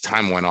as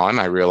time went on,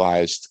 I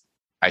realized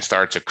I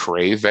started to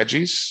crave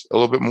veggies a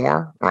little bit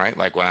more, right?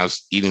 Like when I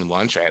was eating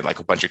lunch, I had like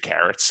a bunch of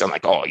carrots. I'm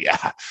like, oh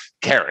yeah,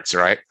 carrots,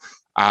 right?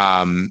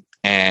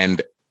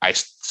 And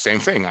same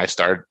thing, I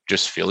started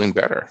just feeling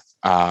better.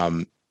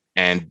 And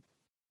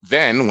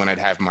then when I'd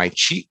have my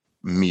cheat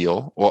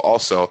meal, well,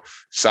 also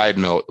side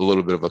note, a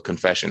little bit of a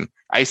confession.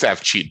 I used to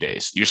have cheat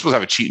days. You're supposed to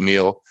have a cheat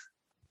meal.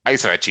 I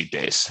used to have cheat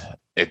days.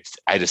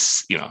 I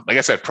just, like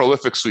I said,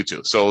 prolific sweet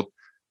tooth. So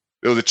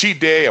it was a cheat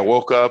day. I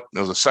woke up. It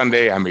was a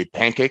Sunday. I made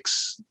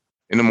pancakes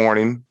in the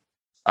morning.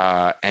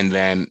 And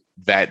then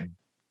that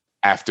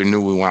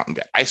afternoon, we went out and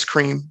got ice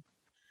cream.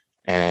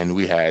 And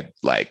we had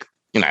like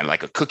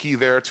a cookie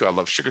there too. I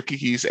love sugar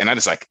cookies. And it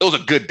was a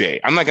good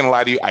day. I'm not going to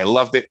lie to you. I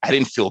loved it. I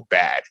didn't feel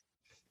bad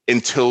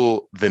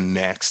until the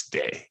next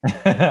day.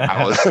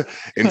 I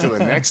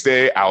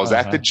was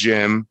at the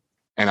gym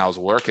and I was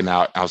working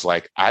out. I was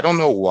like, I don't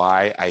know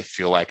why I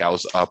feel like I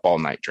was up all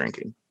night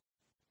drinking.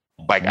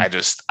 Like I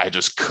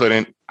just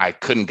couldn't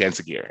get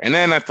into gear. And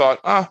then I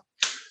thought,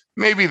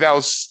 maybe that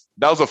was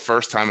the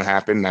first time it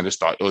happened. And I just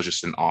thought it was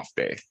just an off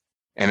day.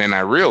 And then I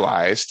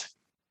realized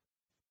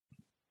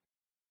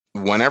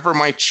whenever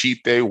my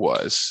cheat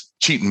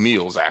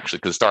meals actually,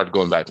 because it started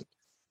going back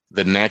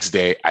the next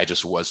day, I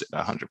just wasn't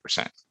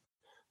 100%.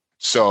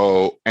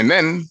 So, and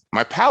then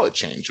my palate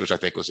changed, which I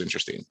think was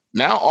interesting.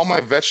 Now all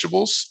my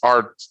vegetables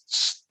are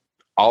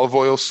olive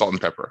oil, salt,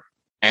 and pepper.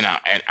 And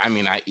I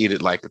mean, I eat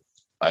it like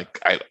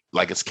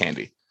it's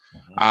candy.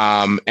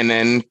 And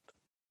then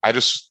I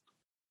just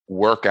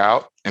work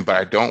out, but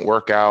I don't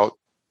work out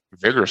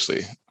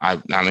vigorously.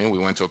 I mean, we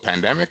went to a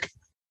pandemic.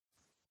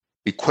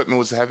 Equipment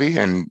was heavy,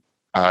 and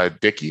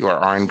Dicky or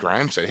Ryan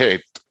Grimes said,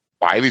 "Hey,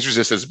 buy these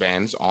resistance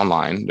bands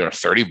online. They're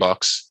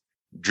 $30.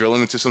 Drill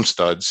them into some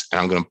studs, and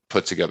I'm going to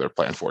put together a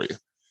plan for you."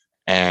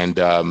 And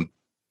and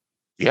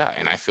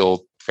I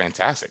feel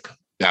fantastic.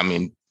 I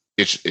mean,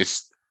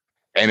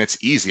 it's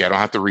easy. I don't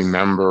have to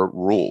remember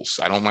rules.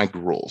 I don't like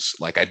rules.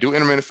 Like I do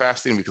intermittent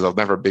fasting because I was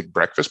never a big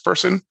breakfast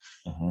person.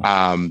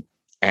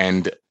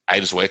 And I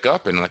just wake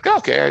up and like,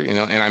 okay, and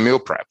I meal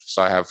prep.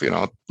 So I have,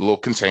 little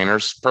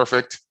containers,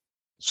 perfect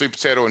sweet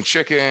potato and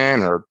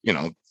chicken, or,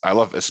 I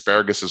love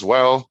asparagus as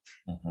well.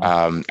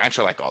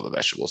 Actually, I like all the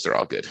vegetables. They're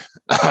all good.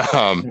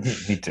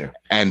 Me too.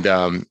 And,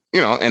 and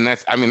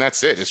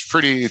that's it. It's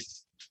pretty,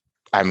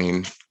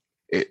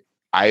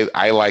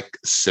 I like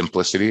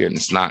simplicity, and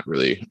it's not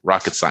really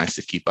rocket science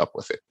to keep up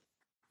with it.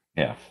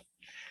 Yeah.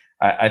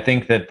 I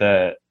think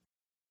that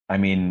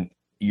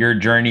your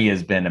journey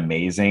has been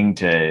amazing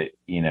to,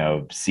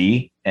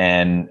 see.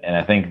 And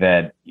I think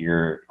that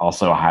you're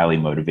also a highly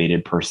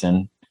motivated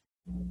person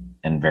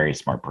and very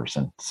smart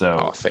person.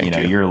 So,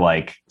 you're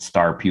like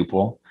star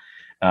pupil.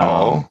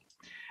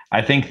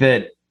 I think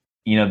that,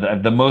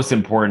 the most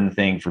important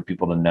thing for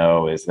people to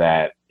know is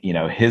that,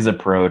 his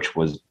approach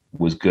was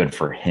good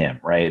for him,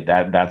 right?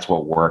 That's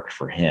what worked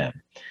for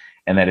him,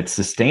 and that it's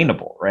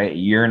sustainable, right? A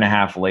year and a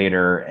half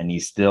later, and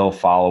he's still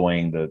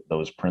following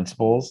those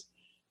principles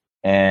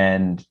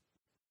and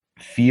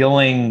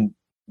feeling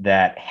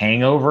that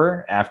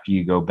hangover after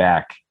you go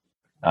back.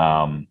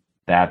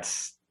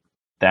 That's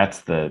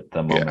the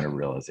moment of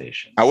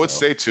realization. I would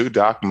say too,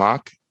 Doc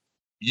Mock,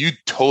 you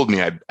told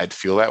me I'd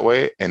feel that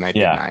way, and I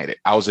denied it.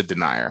 I was a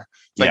denier.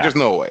 Like, there's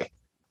no way.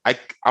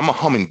 I'm a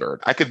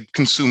hummingbird. I could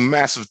consume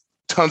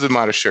tons of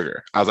amount of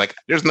sugar. I was like,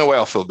 there's no way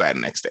I'll feel bad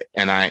the next day.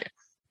 And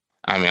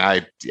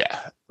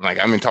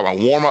talking about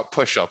warm up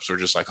push-ups were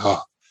just like, I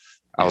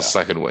was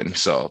second win.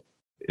 So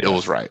it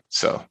was right.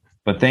 So,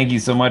 but thank you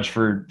so much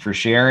for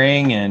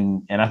sharing.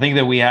 And I think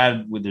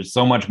that there's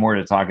so much more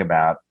to talk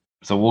about.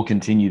 So we'll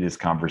continue this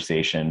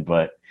conversation,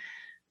 but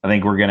I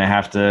think we're going to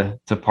have to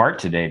part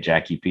today,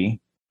 Jacky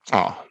P.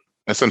 Oh,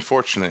 that's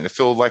unfortunate. It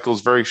feels like it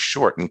was very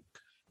short,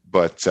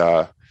 but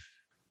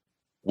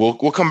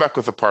we'll come back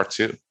with a part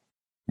 2.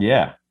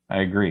 Yeah,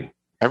 I agree.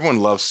 Everyone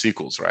loves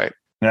sequels, right?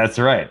 That's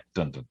right.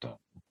 Dun, dun, dun.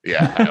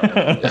 Yeah.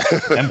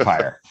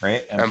 Empire,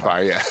 right?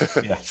 Empire,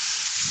 yeah.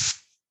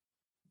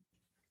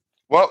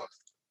 Well,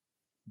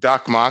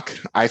 Doc Mock,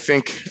 I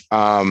think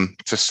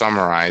to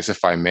summarize,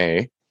 if I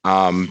may,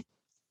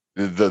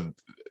 the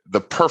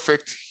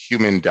perfect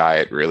human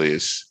diet really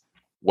is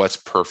what's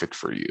perfect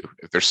for you.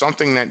 If there's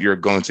something that you're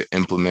going to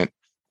implement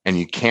and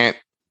you can't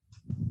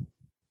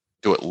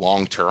do it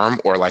long term,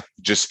 or like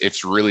just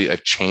it's really a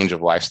change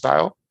of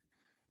lifestyle,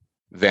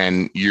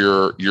 then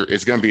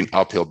it's going to be an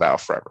uphill battle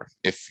forever.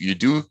 If you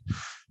do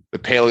the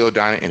paleo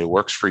diet and it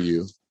works for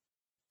you,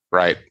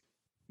 right?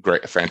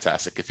 Great,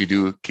 fantastic. If you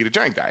do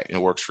ketogenic diet and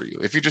it works for you,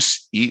 if you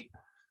just eat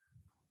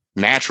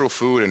natural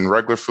food and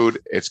regular food,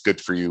 it's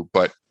good for you.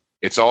 But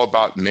it's all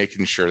about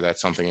making sure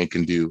that's something you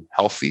can do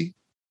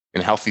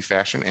in healthy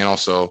fashion, and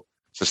also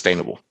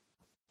sustainable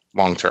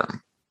long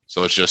term.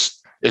 So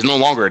it's no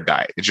longer a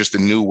diet. It's just a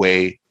new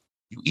way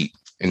you eat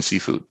and see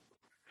food.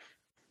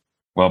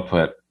 Well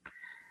put.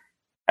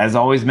 As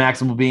always,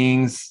 Maximal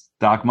Beings,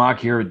 Doc Mock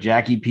here with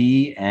Jacky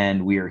P,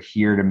 and we are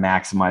here to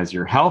maximize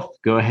your health.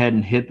 Go ahead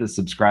and hit the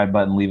subscribe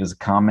button, leave us a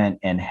comment,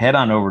 and head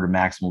on over to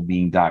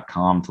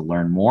maximalbeing.com to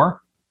learn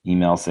more.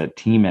 Email us at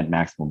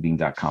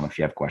team@maximalbeing.com if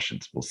you have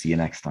questions. We'll see you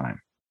next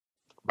time.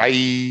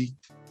 Bye.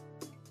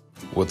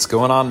 What's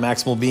going on,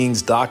 Maximal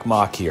Beings? Doc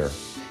Mock here.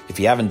 If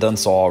you haven't done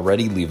so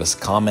already, leave us a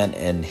comment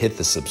and hit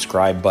the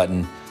subscribe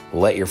button.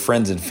 Let your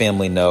friends and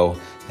family know.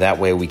 That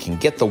way we can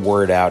get the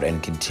word out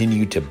and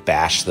continue to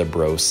bash the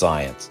bro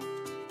science.